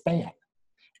 6 day span.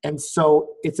 And so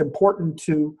it's important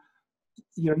to,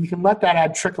 you can let that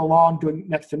ad trickle along doing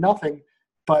next to nothing,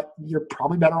 but you're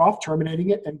probably better off terminating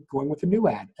it and going with a new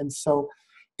ad. And so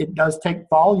it does take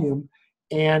volume.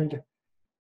 And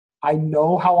I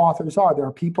know how authors are. There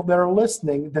are people that are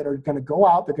listening that are going to go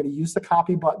out, they're going to use the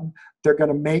copy button, they're going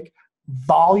to make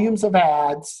volumes of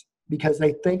ads because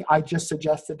they think I just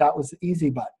suggested that was the easy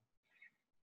button.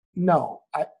 No,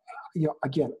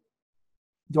 again,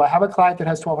 do I have a client that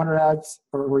has 1,200 ads,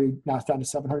 or now it's down to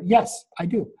 700? Yes, I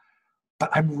do. But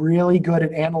I'm really good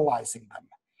at analyzing them.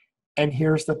 And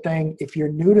here's the thing: if you're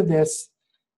new to this,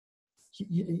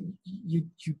 you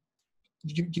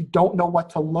don't know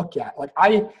what to look at. Like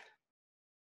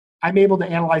I'm able to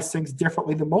analyze things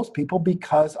differently than most people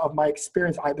because of my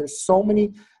experience. There's so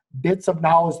many bits of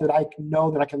knowledge that I know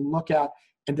that I can look at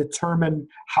and determine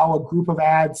how a group of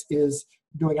ads is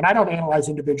doing. And I don't analyze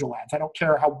individual ads. I don't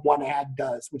care how one ad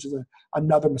does, which is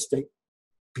another mistake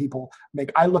people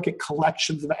make. I look at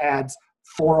collections of ads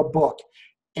for a book,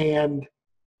 and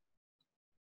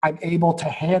I'm able to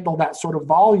handle that sort of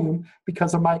volume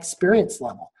because of my experience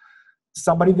level.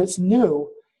 Somebody that's new,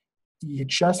 you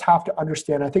just have to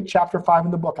understand. I think chapter 5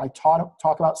 in the book, I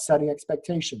talk about setting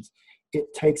expectations.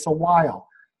 It takes a while.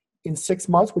 In 6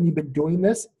 months, when you've been doing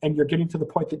this and you're getting to the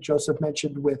point that Joseph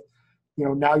mentioned with,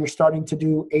 now you're starting to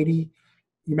do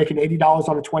you're making $80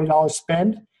 on a $20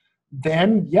 spend,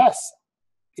 then yes,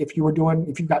 if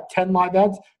you've got 10 live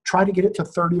ads, try to get it to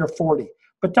 30 or 40,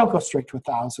 but don't go straight to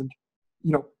 1,000.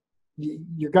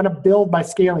 You're going to build by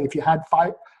scaling. If you had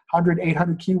 500,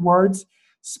 800 keywords,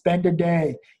 spend a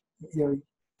day,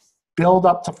 build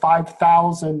up to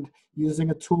 5,000 using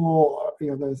a tool.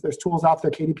 There's tools out there.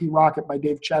 KDP Rocket by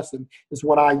Dave Chesson is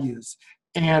what I use,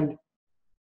 and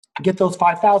get those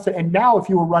 5,000. And now if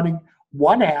you were running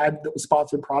one ad that was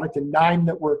sponsored product and 9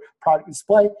 that were product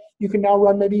display, you can now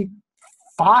run maybe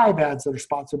 5 ads that are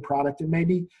sponsored product and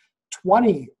maybe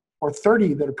 20 or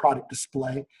 30 that are product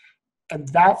display. And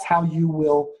that's how you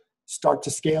will start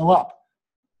to scale up.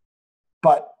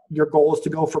 But your goal is to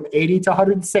go from 80 to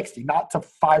 160, not to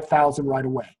 5,000 right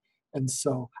away. And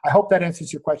so I hope that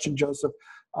answers your question, Joseph.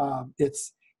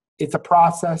 It's a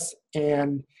process,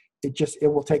 and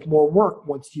it will take more work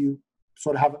once you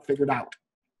sort of have it figured out.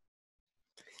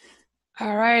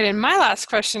 All right. And my last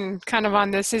question kind of on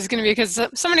this is going to be, because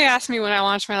somebody asked me when I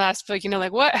launched my last book,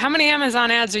 like how many Amazon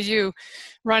ads are you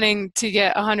running to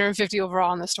get 150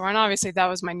 overall in the store? And obviously that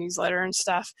was my newsletter and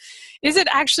stuff. Is it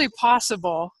actually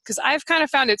possible? Because I've kind of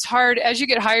found it's hard as you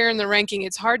get higher in the ranking,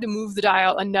 it's hard to move the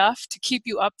dial enough to keep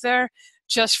you up there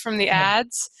just from the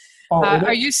ads.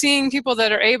 Are you seeing people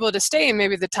that are able to stay in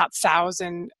maybe the top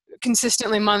 1,000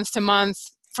 consistently month to month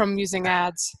from using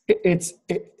ads?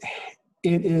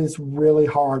 It is really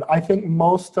hard. I think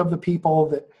most of the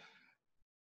people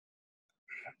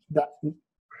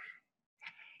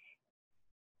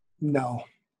no,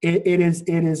 it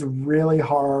is really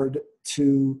hard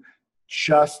to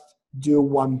just do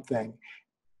one thing.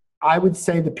 I would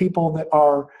say the people that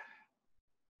are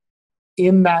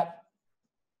in that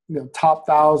top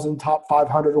 1,000, top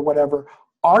 500 or whatever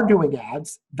are doing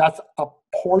ads. That's a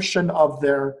portion of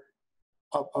their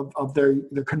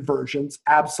conversions,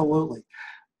 absolutely.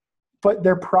 But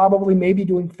they're probably maybe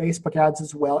doing Facebook ads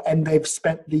as well, and they've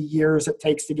spent the years it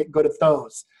takes to get good at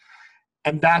those.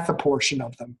 And that's a portion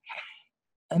of them.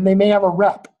 And they may have a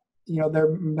rep.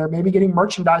 They're maybe getting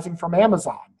merchandising from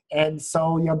Amazon. And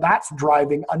so, that's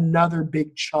driving another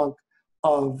big chunk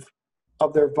of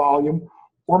their volume.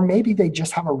 Or maybe they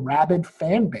just have a rabid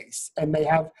fan base and they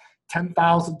have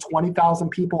 10,000, 20,000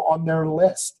 people on their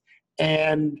list.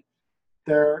 And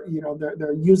they're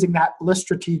using that list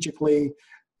strategically,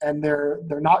 and they're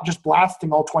not just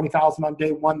blasting all 20,000 on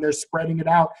day one. They're spreading it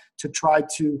out to try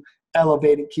to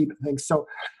elevate and keep things. So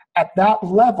at that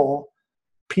level,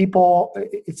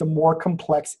 it's a more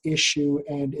complex issue,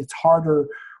 and it's harder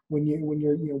when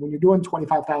you're doing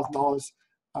 $25,000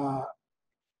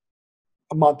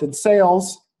 a month in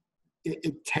sales.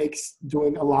 It takes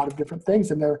doing a lot of different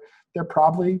things, and they're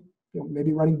probably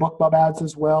maybe running BookBub ads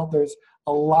as well. There's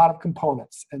a lot of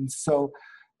components. And so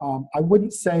I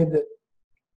wouldn't say that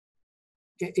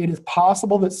it is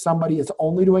possible that somebody is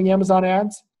only doing Amazon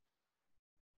ads,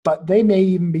 but they may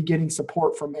even be getting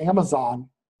support from Amazon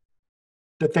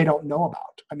that they don't know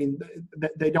about. I mean,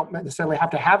 they don't necessarily have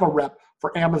to have a rep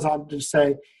for Amazon to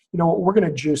say, we're going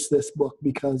to juice this book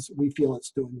because we feel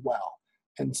it's doing well.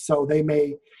 And so they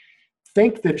may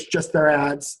think that it's just their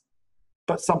ads,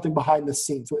 but something behind the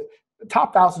scenes. The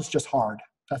top 1,000 is just hard.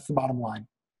 That's the bottom line.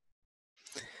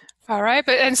 All right.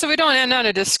 And so we don't end on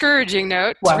a discouraging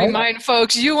note. To remind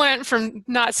folks, you went from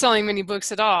not selling many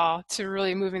books at all to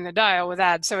really moving the dial with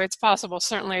ads. So it's possible,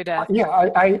 certainly, to...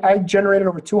 I generated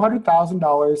over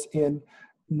 $200,000 in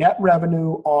net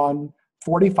revenue on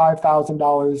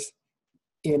 $45,000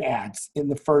 in ads in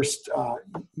the first,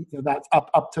 that's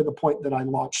up to the point that I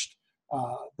launched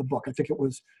the book. I think it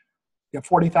was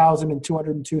 40,000 and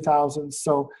 202,000.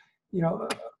 So,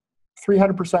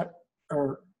 300%,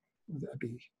 or that'd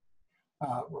be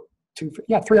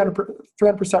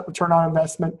 300% return on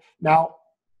investment. Now,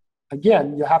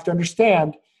 again, you have to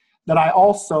understand that I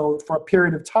also, for a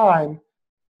period of time,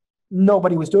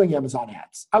 nobody was doing Amazon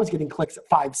ads. I was getting clicks at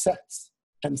 5 cents.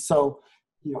 And so,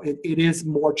 it is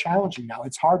more challenging now.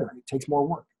 It's harder. It takes more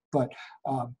work, but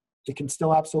it can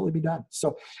still absolutely be done.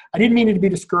 So I didn't mean it to be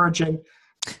discouraging,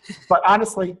 but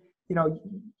honestly,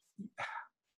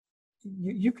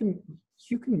 you can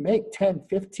make $10,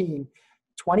 $15,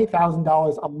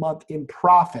 $20,000 a month in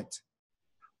profit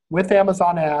with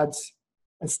Amazon ads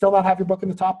and still not have your book in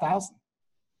the top 1,000.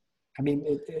 I mean,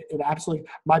 it absolutely,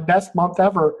 my best month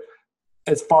ever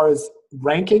as far as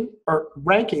ranking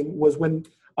was when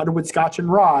Underwood Scotch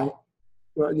and Rye,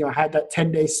 I had that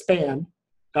 10-day span.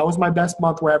 That was my best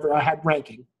month wherever I had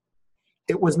ranking.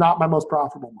 It was not my most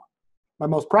profitable month. My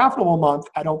most profitable month,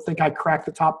 I don't think I cracked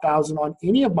the top 1,000 on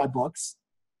any of my books,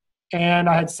 and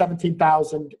I had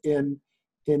 17,000 in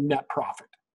net profit.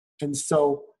 And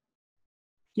so,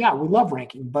 yeah, we love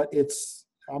ranking, but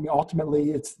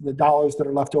ultimately it's the dollars that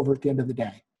are left over at the end of the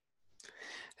day.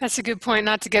 That's a good point,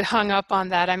 not to get hung up on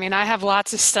that. I mean, I have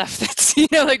lots of stuff that's,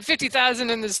 like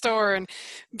 50,000 in the store and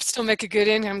still make a good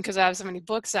income because I have so many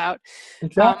books out.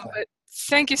 Exactly. But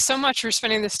thank you so much for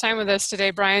spending this time with us today,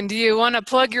 Brian. Do you want to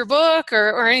plug your book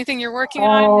or anything you're working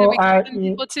on that we can send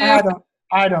people to?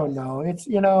 I don't know. It's,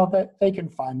 that they can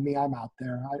find me. I'm out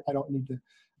there. I don't need to,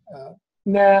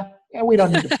 we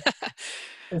don't need to.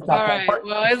 It's not all that. Right.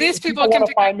 Well, at least people can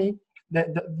find me.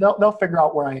 They'll figure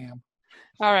out where I am.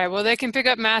 All right. Well, they can pick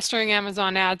up Mastering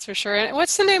Amazon Ads for sure. And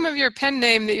what's the name of your pen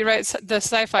name that you write the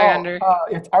sci-fi under?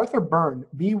 It's Arthur Byrne,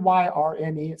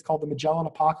 Byrne. It's called The Magellan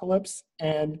Apocalypse,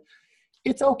 and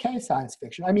it's okay science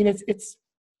fiction. I mean, it's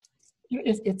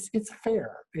it's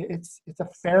fair. It's a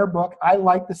fair book. I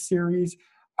like the series.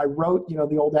 I wrote,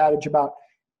 the old adage about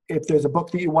if there's a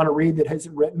book that you want to read that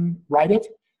isn't written, write it.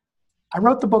 I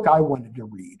wrote the book I wanted to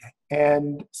read.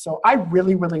 And so I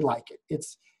really, really like it.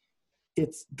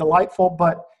 It's delightful,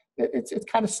 but it's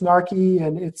kind of snarky,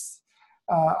 and it's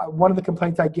one of the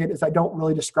complaints I get is I don't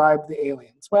really describe the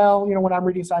aliens. Well, when I'm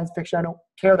reading science fiction, I don't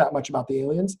care that much about the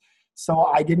aliens, so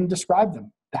I didn't describe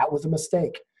them. That was a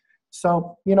mistake.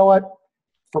 So you know what?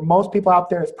 For most people out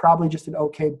there, it's probably just an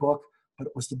okay book, but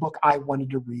it was the book I wanted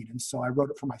to read, and so I wrote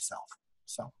it for myself.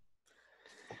 So,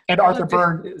 and Arthur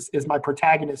Byrne is my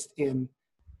protagonist in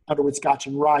Underwood, Scotch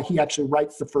and Rye. He actually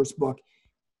writes the first book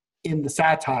in the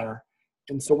satire.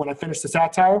 And so when I finished the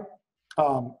satire,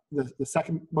 the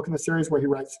second book in the series where he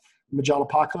writes Magellan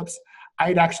Apocalypse, I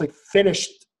had actually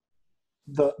finished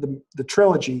the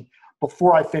trilogy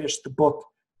before I finished the book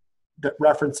that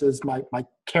references my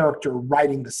character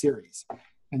writing the series.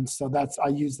 And so I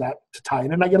use that to tie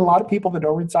in. And I get a lot of people that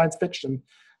don't read science fiction.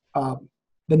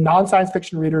 The non-science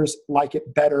fiction readers like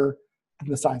it better than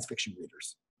the science fiction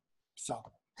readers. So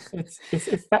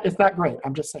it's not great.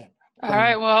 I'm just saying. All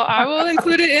right. Well, I will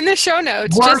include it in the show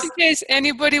notes just in case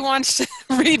anybody wants to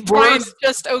read Brian's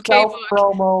just okay book.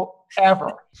 Promo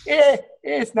ever.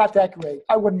 It's not that great.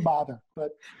 I wouldn't bother.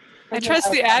 But I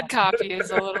trust the ad copy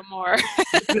is a little more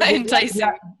enticing.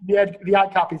 The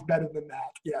ad copy is better than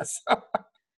that. Yes.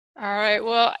 All right.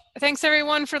 Well, thanks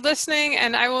everyone for listening.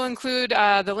 And I will include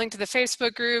the link to the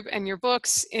Facebook group and your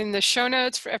books in the show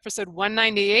notes for episode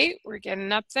 198. We're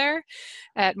getting up there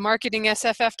at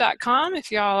marketingsff.com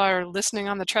if y'all are listening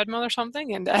on the treadmill or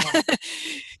something and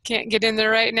can't get in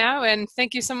there right now. And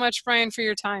thank you so much, Brian, for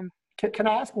your time. Can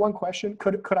I ask one question?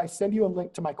 Could I send you a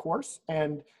link to my course?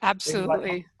 And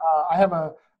absolutely.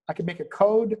 I could make a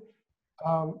code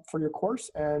for your course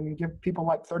and give people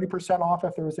like 30% off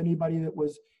if there was anybody that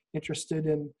was interested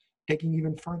in digging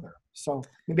even further. So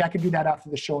maybe I could do that after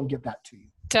the show and give that to you.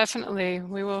 Definitely.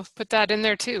 We will put that in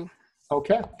there too.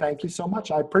 Okay. Thank you so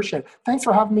much. I appreciate it. Thanks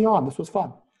for having me on. This was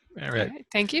fun. All right.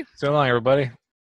 Thank you. So long, everybody.